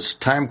ignorance or this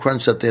time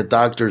crunch that the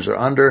doctors are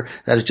under,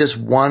 that it's just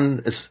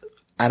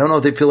I don't know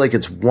if they feel like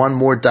it's one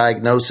more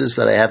diagnosis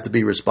that I have to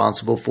be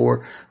responsible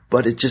for,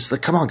 but it's just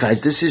like, come on,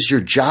 guys, this is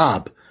your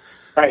job.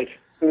 Right.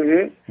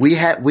 Mm-hmm.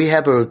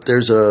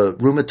 There's a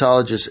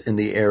rheumatologist in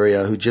the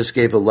area who just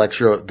gave a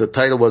lecture. The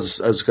title was,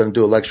 I was going to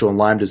do a lecture on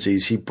Lyme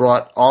disease. He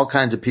brought all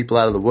kinds of people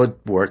out of the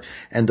woodwork.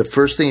 And the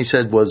first thing he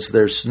said was,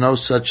 there's no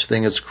such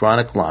thing as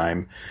chronic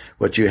Lyme.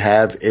 What you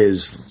have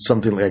is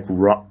something like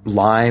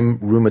Lyme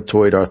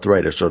rheumatoid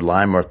arthritis or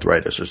Lyme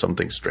arthritis or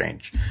something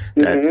strange.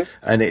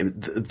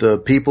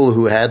 The people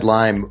who had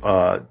Lyme,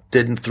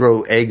 didn't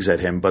throw eggs at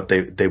him, but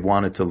they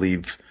wanted to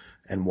leave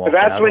and walk out.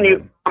 That's when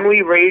you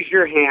calmly raise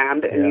your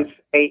hand and you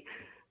say,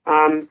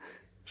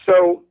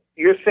 so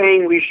you're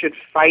saying we should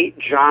fight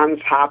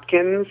Johns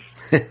Hopkins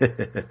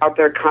out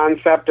their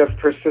concept of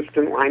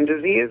persistent Lyme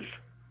disease?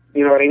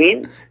 You know what I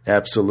mean?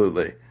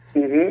 Absolutely.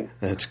 Mm-hmm.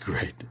 That's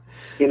great.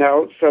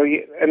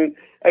 And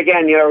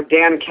again,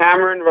 Dan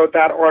Cameron wrote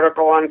that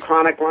article on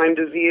chronic Lyme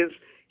disease.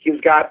 He's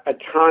got a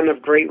ton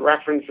of great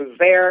references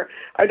there.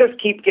 I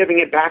just keep giving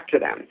it back to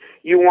them.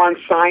 You want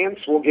science,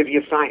 we'll give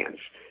you science.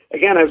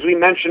 Again, as we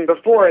mentioned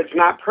before, it's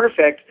not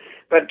perfect,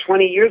 but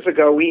 20 years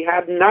ago we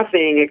had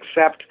nothing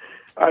except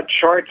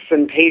charts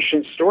and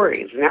patient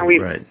stories. Now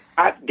we've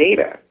got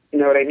data. You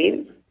know what I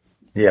mean?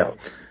 Yeah.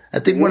 I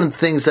think one of the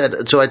things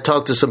so I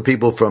talked to some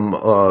people from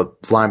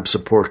Lyme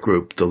Support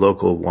Group, the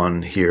local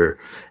one here,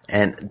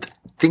 and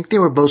I think they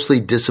were mostly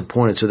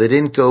disappointed. So they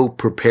didn't go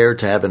prepared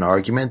to have an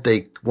argument.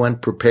 They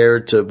went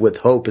prepared with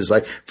hope. Is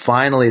like,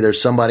 finally,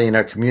 there's somebody in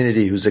our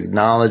community who's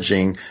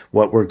acknowledging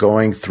what we're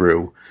going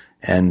through.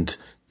 And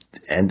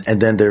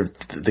then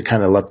they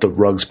kind of left the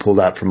rugs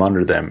pulled out from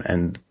under them,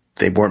 and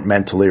they weren't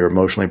mentally or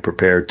emotionally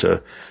prepared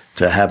to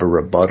have a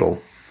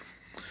rebuttal.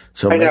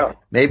 So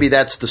maybe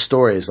that's the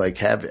story, is like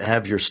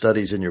have your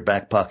studies in your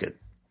back pocket.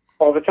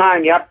 All the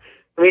time, yep.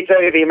 Let me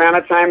tell you, the amount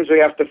of times we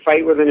have to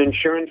fight with an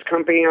insurance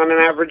company on an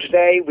average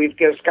day, we've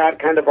just got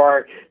kind of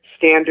our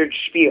standard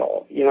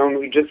spiel, and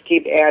we just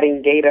keep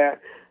adding data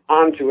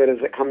onto it as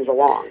it comes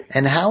along.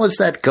 And how is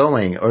that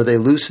going? Are they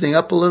loosening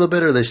up a little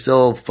bit, or are they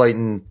still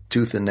fighting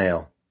tooth and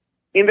nail?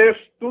 They're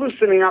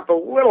loosening up a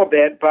little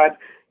bit, but,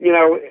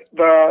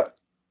 the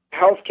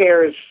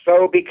healthcare is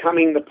so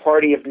becoming the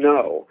party of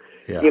no.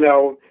 Yeah.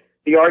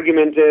 The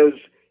argument is,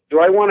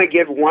 do I want to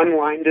give one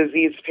Lyme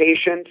disease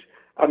patient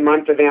a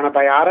month of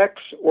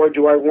antibiotics, or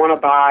do I want to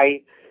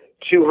buy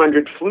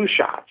 200 flu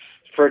shots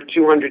for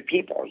 200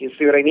 people? You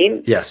see what I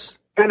mean? Yes.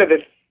 Kind of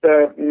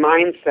the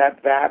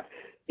mindset that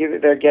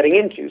they're getting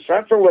into. So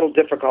that's a little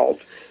difficult.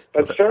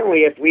 But certainly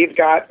if we've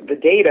got the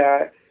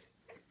data,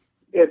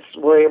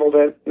 we're able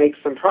to make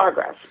some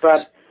progress.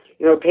 But,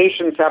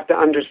 patients have to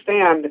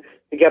understand,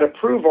 to get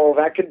approval,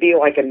 that could be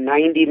like a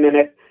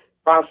 90-minute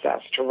process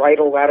to write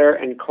a letter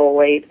and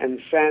collate and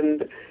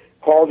send,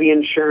 call the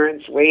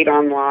insurance, wait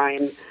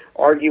online,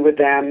 argue with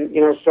them,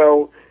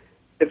 so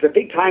it's a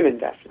big time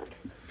investment.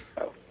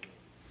 So.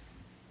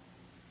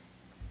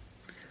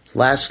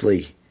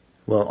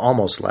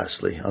 Almost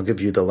lastly, I'll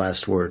give you the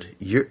last word.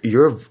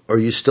 Are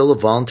you still a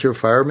volunteer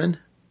fireman?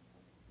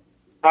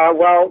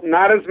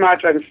 Not as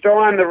much. I'm still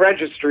on the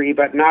registry,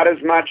 but not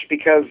as much,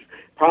 because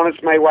I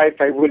promised my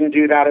wife I wouldn't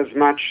do that as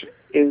much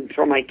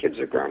until my kids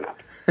are grown up.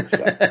 So.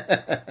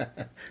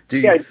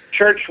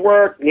 Church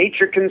work,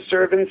 nature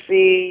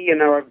conservancy,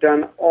 I've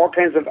done all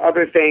kinds of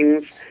other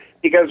things,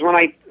 because when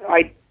I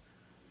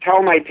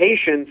tell my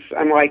patients,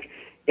 I'm like,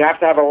 you have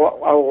to have a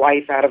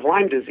life out of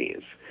Lyme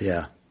disease.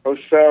 Yeah.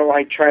 So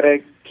I try to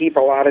keep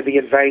a lot of the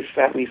advice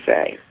that we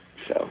say.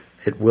 So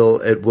it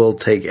will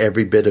take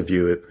every bit of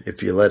you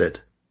if you let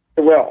it.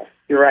 It will.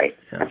 You're right.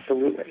 Yeah.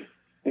 Absolutely.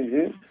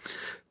 Mm-hmm.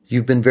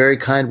 You've been very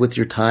kind with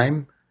your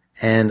time,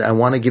 and I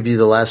want to give you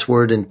the last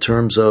word in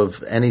terms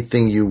of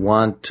anything you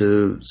want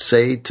to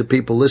say to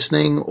people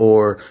listening,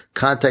 or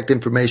contact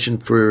information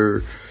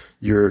for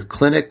your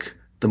clinic,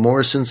 the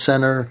Morrison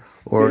Center,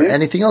 or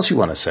anything else you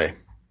want to say.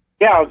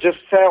 Yeah, I'll just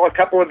tell a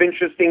couple of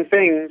interesting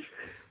things.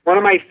 One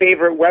of my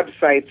favorite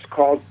websites,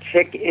 called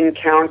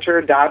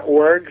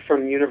tickencounter.org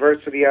from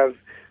University of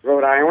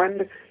Rhode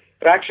Island,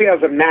 it actually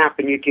has a map,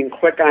 and you can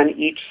click on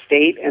each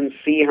state and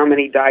see how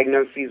many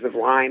diagnoses of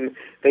Lyme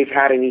they've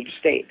had in each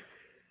state.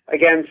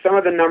 Again, some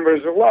of the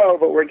numbers are low,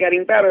 but we're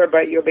getting better,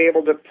 but you'll be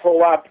able to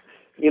pull up,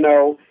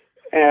 an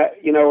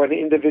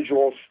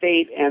individual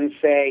state and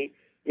say,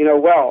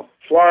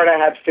 Florida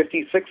had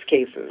 56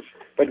 cases,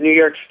 but New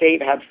York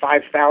State had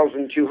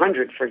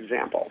 5,200, for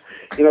example.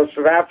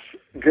 So that's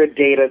good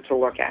data to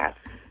look at.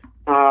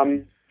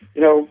 When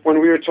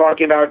we were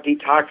talking about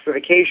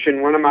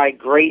detoxification, one of my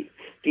great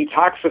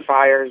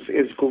detoxifiers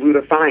is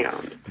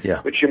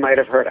glutathione, which you might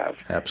have heard of.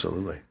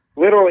 Absolutely.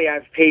 Literally, I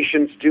have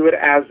patients do it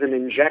as an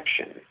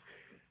injection.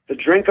 The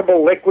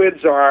drinkable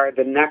liquids are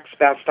the next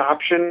best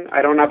option.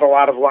 I don't have a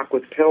lot of luck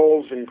with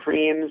pills and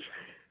creams.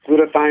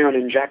 Glutathione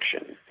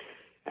injection.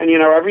 And,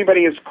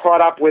 everybody is caught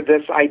up with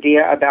this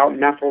idea about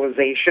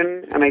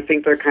methylization, and I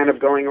think they're kind of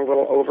going a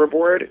little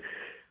overboard.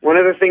 One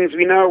of the things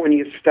we know when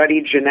you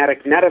study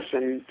genetic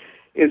medicine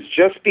is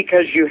just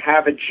because you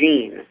have a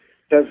gene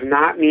does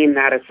not mean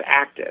that it's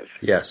active.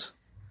 Yes.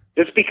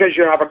 Just because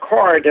you have a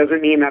car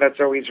doesn't mean that it's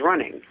always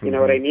running. You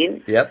know what I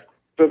mean? Yep.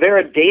 So there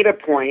are data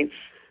points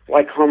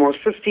like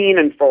homocysteine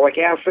and folic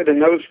acid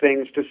and those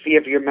things to see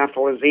if your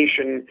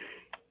methylization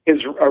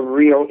is a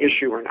real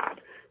issue or not.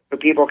 So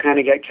people kind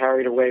of get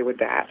carried away with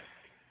that.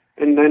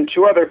 And then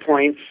two other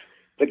points,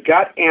 the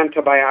gut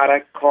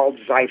antibiotic called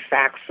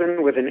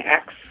Xifaxan with an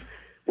X,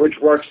 which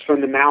works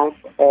from the mouth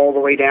all the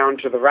way down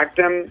to the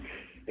rectum,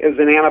 is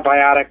an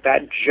antibiotic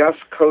that just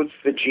coats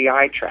the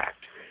GI tract.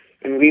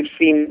 And we've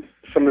seen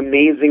some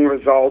amazing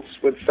results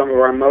with some of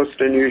our most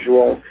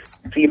unusual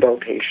SIBO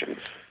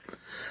patients.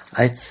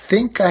 I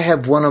think I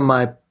have one of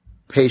my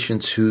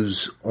patients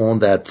who's on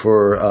that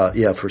for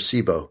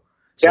SIBO.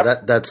 So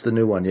that's the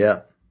new one,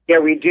 yeah. Yeah,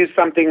 we do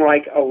something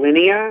like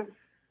Alinea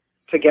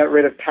to get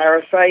rid of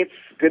parasites,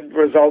 good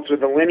results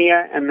with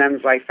Alinea, and then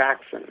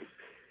Xifaxan.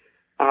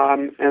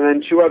 And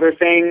then two other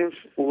things,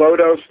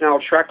 low-dose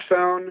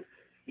naltrexone,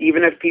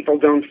 even if people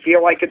don't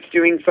feel like it's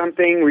doing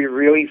something, we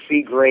really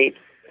see great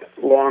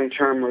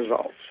long-term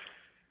results.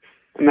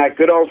 And that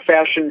good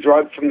old-fashioned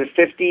drug from the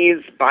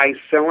 50s,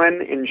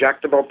 Bicillin,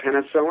 injectable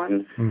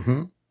penicillin,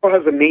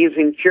 has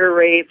amazing cure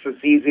rates.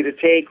 It's easy to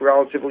take,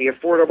 relatively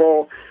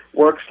affordable,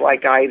 works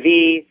like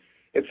IV.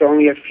 It's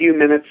only a few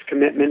minutes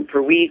commitment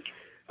per week,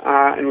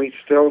 and we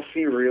still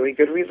see really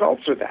good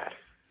results with that.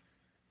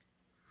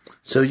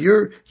 So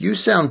you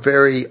sound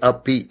very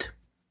upbeat.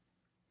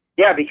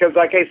 Yeah, because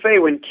like I say,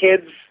 when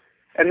kids,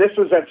 and this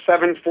was at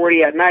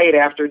 7:40 at night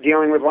after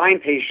dealing with Lyme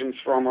patients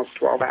for almost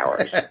 12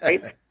 hours,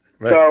 right?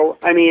 Right. So,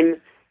 I mean,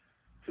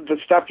 the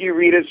stuff you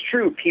read is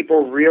true.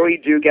 People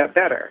really do get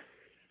better.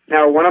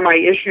 Now, one of my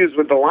issues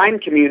with the Lyme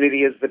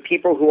community is the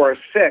people who are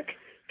sick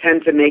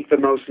tend to make the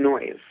most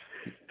noise.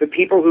 The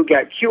people who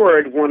get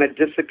cured want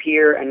to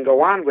disappear and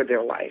go on with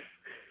their life.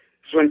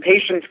 So when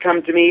patients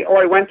come to me,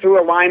 I went to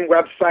a Lyme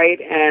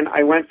website and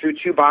I went through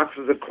 2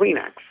 boxes of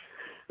Kleenex.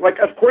 Like,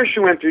 of course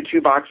you went through 2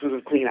 boxes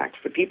of Kleenex.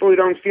 The people who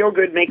don't feel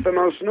good make the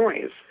most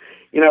noise.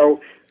 You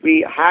know,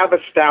 we have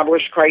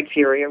established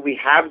criteria. We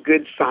have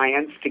good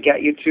science to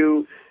get you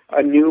to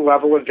a new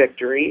level of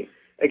victory.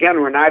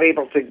 Again, we're not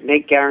able to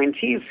make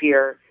guarantees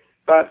here,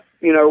 but,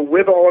 you know,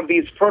 with all of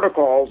these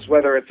protocols,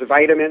 whether it's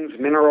vitamins,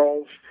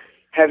 minerals,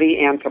 heavy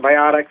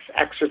antibiotics,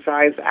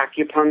 exercise,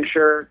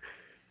 acupuncture,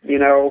 you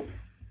know,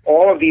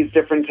 all of these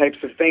different types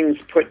of things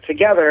put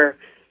together,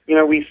 you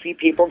know, we see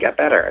people get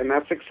better, and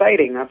that's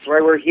exciting. That's why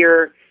we're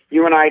here,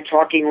 you and I,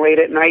 talking late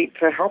at night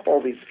to help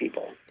all these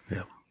people.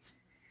 Yeah.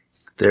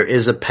 There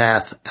is a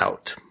path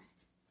out.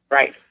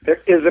 Right.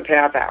 There is a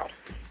path out.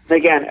 And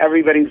again,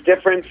 everybody's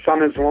different.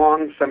 Some is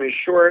long, some is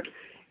short.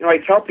 You know, I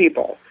tell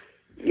people,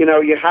 you know,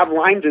 you have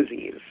Lyme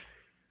disease.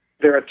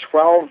 There are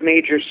 12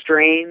 major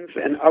strains,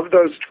 and of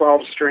those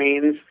 12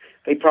 strains,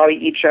 they probably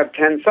each have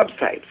 10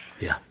 subtypes.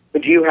 Yeah.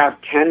 But do you have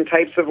 10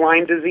 types of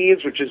Lyme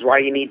disease, which is why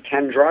you need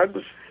 10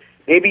 drugs?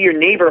 Maybe your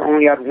neighbor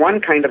only had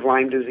one kind of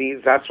Lyme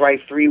disease. That's why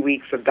 3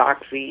 weeks of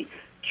Doxy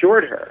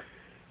cured her.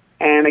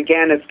 And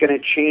again, it's going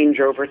to change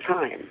over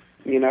time,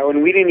 you know.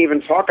 And we didn't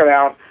even talk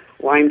about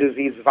Lyme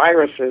disease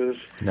viruses,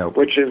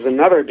 which is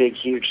another big,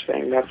 huge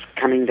thing that's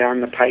coming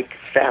down the pike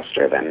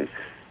faster than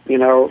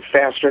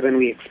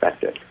we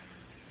expected.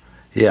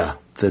 Yeah,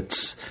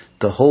 that's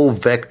the whole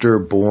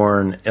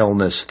vector-borne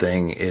illness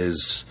thing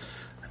is.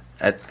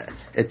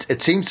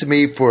 It seems to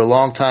me for a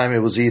long time it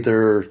was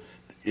either,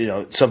 you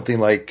know, something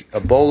like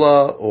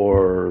Ebola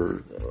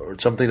or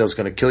something that was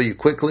going to kill you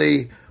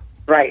quickly,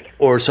 right?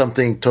 Or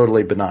something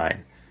totally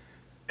benign.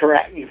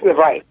 Correct.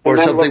 Right. Or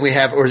something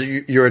or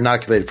you're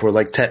inoculated for,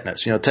 like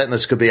tetanus. You know,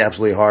 tetanus could be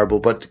absolutely horrible,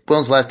 but when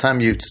was the last time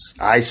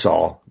I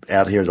saw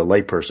out here as a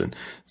layperson,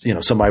 you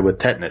know, somebody with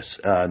tetanus?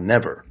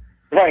 Never.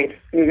 Right.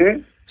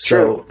 Mm-hmm.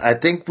 So true. I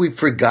think we've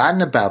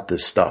forgotten about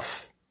this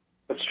stuff.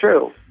 That's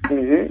true.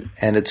 Mm-hmm.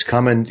 And it's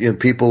coming, you know,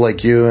 people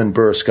like you and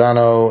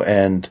Burrascano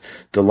and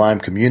the Lyme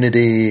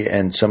community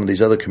and some of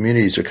these other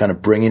communities are kind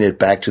of bringing it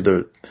back to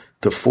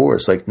the fore.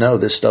 It's like, no,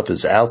 this stuff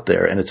is out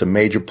there and it's a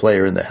major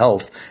player in the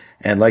health.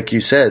 And like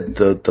you said,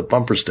 the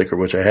bumper sticker,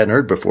 which I hadn't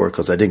heard before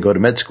because I didn't go to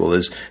med school,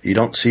 is you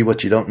don't see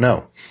what you don't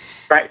know.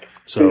 Right.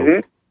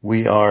 So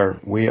we are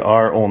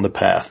on the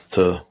path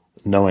to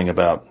knowing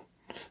about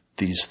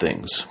these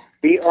things.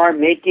 We are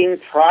making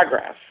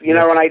progress. You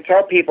know, when I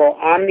tell people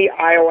on the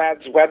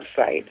IOADS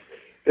website,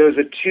 there's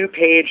a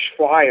 2-page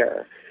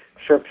flyer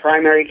for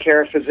primary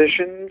care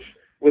physicians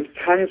with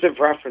tons of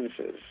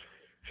references.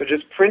 So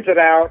just print it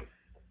out,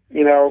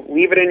 you know,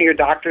 leave it in your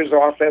doctor's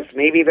office.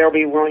 Maybe they'll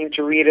be willing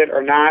to read it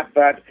or not,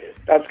 but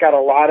that's got a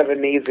lot of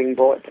amazing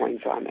bullet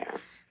points on there.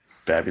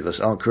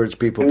 Fabulous. I'll encourage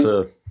people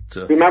to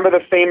remember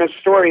the famous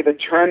story, the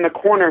Turn the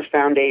Corner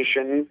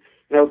Foundation.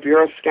 You know,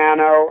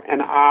 Burrascano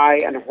and I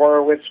and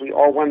Horowitz, we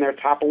all won their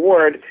top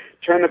award.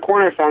 Turn the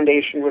Corner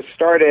Foundation was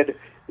started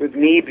with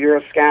me,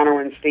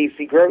 Burrascano, and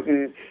Stacy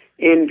Groton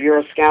in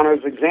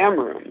Burrascano's exam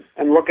room.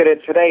 And look at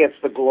it today. It's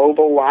the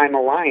Global Lyme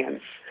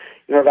Alliance.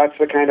 You know, that's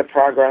the kind of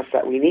progress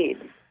that we need.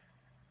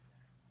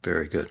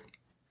 Very good.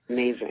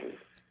 Amazing.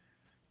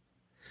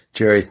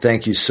 Jerry,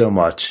 thank you so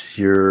much.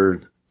 You're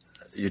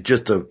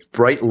just a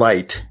bright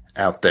light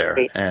out there.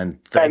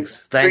 And thanks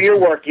for your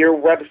work. Your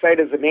website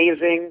is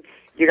amazing.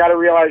 You got to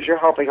realize you're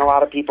helping a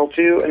lot of people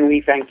too, and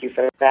we thank you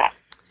for that.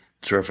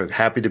 Terrific.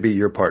 Happy to be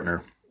your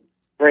partner.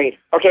 Great.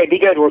 Okay, be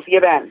good. We'll see you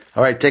then.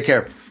 All right, take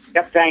care.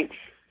 Yep, thanks.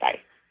 Bye.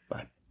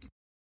 Bye.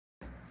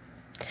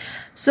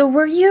 So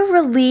were you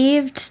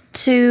relieved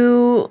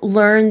to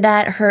learn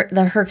that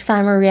the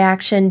Herxheimer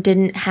reaction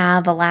didn't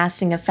have a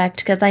lasting effect?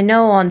 Because I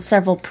know on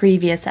several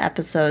previous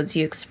episodes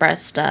you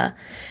expressed a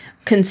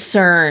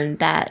concern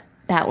that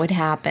would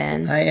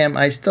happen.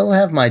 I still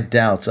have my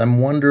doubts. I'm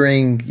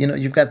wondering, you know,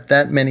 you've got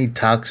that many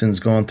toxins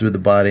going through the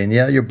body, and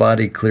yeah, your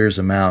body clears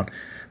them out.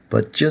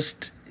 But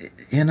just,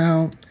 you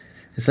know,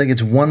 It's like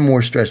it's one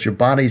more stress. Your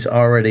body's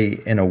already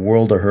in a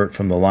world of hurt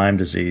from the Lyme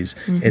disease.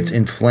 Mm-hmm. It's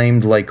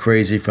inflamed like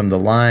crazy from the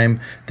Lyme.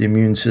 The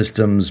immune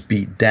system's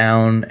beat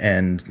down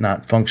and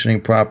not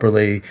functioning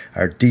properly.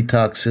 Our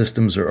detox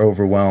systems are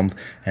overwhelmed.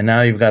 And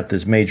now you've got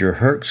this major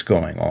herx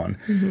going on.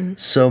 Mm-hmm.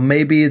 So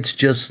maybe it's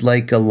just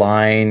like a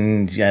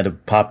line at a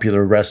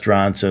popular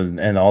restaurant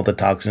and all the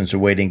toxins are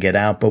waiting to get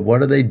out. But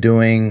what are they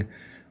doing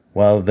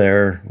while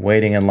they're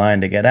waiting in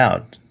line to get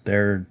out?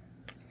 They're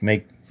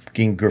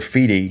making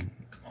graffiti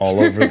all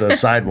over the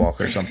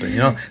sidewalk or something,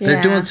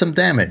 they're doing some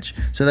damage.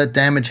 So that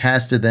damage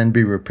has to then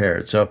be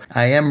repaired. So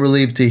I am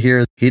relieved to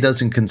hear he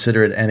doesn't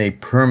consider it any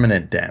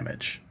permanent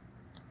damage.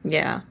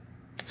 Yeah.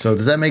 So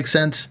does that make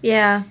sense?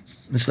 Yeah.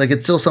 It's like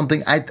it's still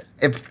something,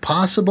 if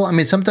possible,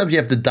 sometimes you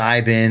have to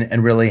dive in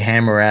and really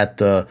hammer at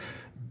the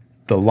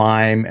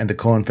Lyme and the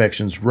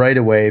co-infections right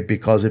away,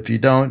 because if you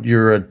don't,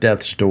 you're at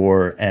death's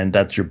door and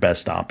that's your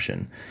best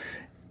option.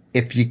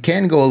 If you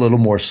can go a little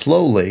more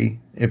slowly,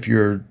 if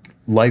your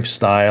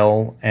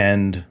lifestyle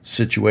and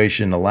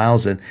situation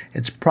allows it,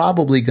 it's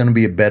probably going to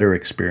be a better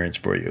experience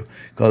for you,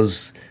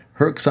 because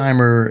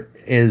Herxheimer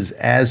is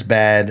as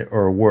bad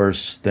or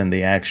worse than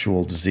the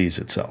actual disease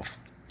itself.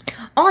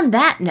 On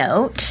that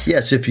note,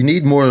 yes, if you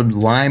need more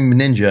Lyme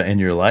Ninja in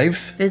your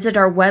life, visit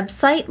our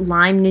website,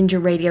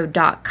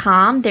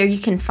 lymeninjaradio.com. There you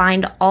can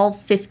find all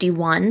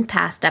 51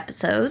 past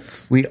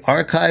episodes. We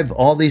archive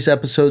all these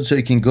episodes so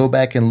you can go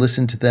back and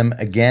listen to them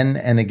again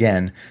and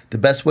again. The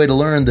best way to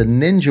learn, the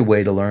ninja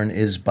way to learn,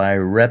 is by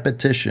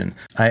repetition.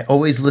 I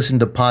always listen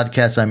to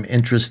podcasts I'm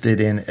interested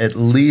in at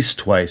least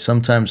twice,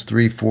 sometimes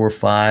 3, 4,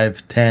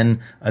 5, 10,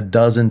 a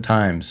dozen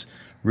times,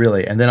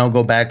 really. And then I'll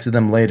go back to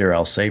them later.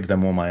 I'll save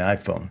them on my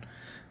iPhone.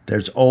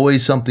 There's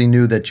always something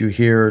new that you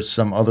hear,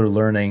 some other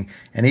learning.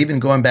 And even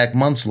going back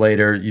months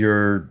later,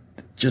 you're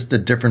just a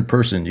different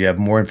person. You have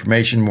more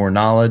information, more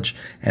knowledge,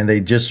 and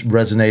they just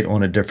resonate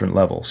on a different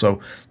level.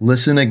 So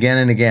listen again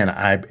and again.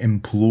 I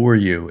implore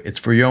you. It's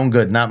for your own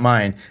good, not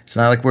mine. It's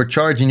not like we're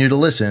charging you to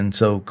listen.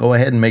 So go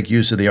ahead and make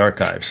use of the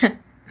archives.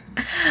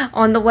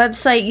 On the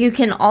website, you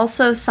can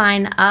also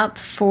sign up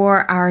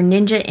for our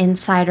Ninja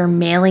Insider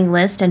mailing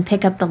list and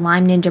pick up the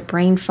Lyme Ninja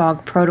Brain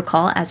Fog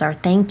Protocol as our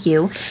thank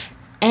you.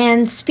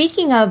 And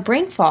speaking of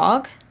brain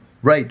fog...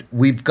 Right.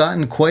 We've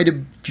gotten quite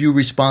a few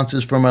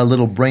responses from our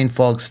little brain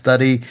fog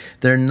study.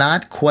 They're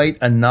not quite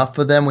enough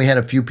of them. We had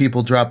a few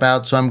people drop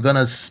out, so I'm going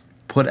to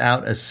put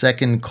out a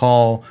second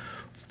call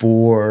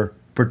for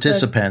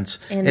participants.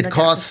 It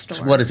costs,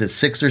 $6 or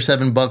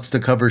 $7 to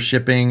cover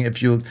shipping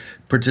if you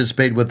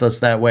participate with us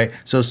that way.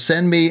 So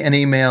send me an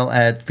email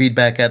at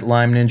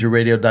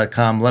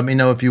feedback@lymeninjaradio.com. Let me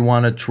know if you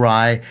want to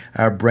try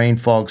our brain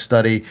fog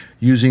study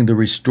using the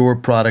Restore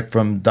product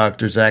from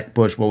Dr. Zach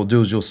Bush. What we'll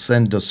do is you'll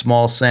send a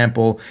small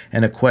sample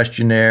and a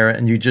questionnaire,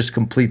 and you just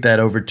complete that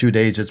over 2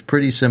 days. It's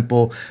pretty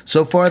simple.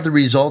 So far, the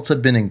results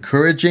have been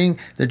encouraging.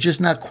 They're just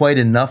not quite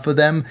enough of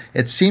them.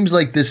 It seems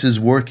like this is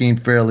working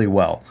fairly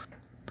well.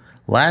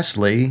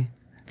 Lastly,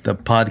 the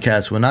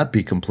podcast will not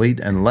be complete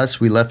unless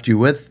we left you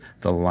with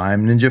the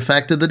Lyme Ninja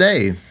Fact of the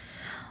Day.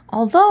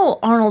 Although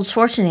Arnold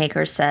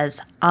Schwarzenegger says,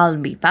 "I'll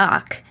be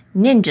back,"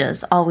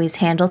 ninjas always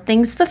handle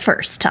things the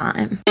first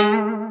time.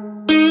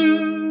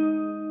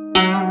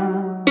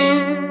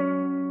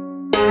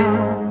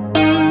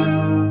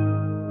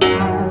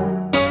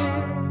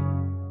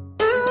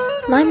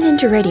 Lyme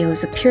Ninja Radio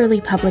is a purely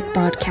public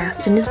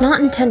broadcast and is not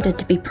intended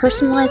to be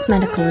personalized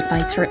medical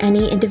advice for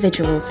any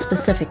individual's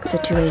specific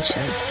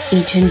situation.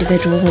 Each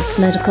individual's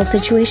medical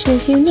situation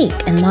is unique,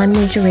 and Lyme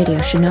Ninja Radio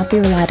should not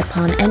be relied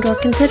upon and or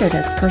considered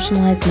as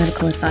personalized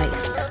medical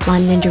advice.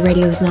 Lyme Ninja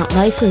Radio is not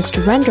licensed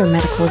to render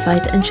medical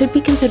advice and should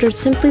be considered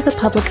simply the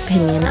public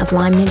opinion of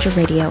Lyme Ninja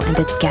Radio and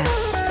its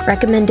guests.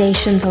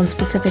 Recommendations on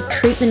specific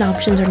treatment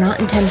options are not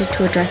intended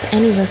to address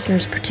any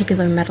listener's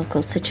particular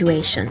medical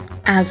situation.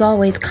 As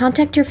always,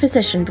 contact your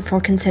physician before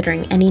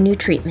considering any new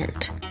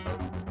treatment.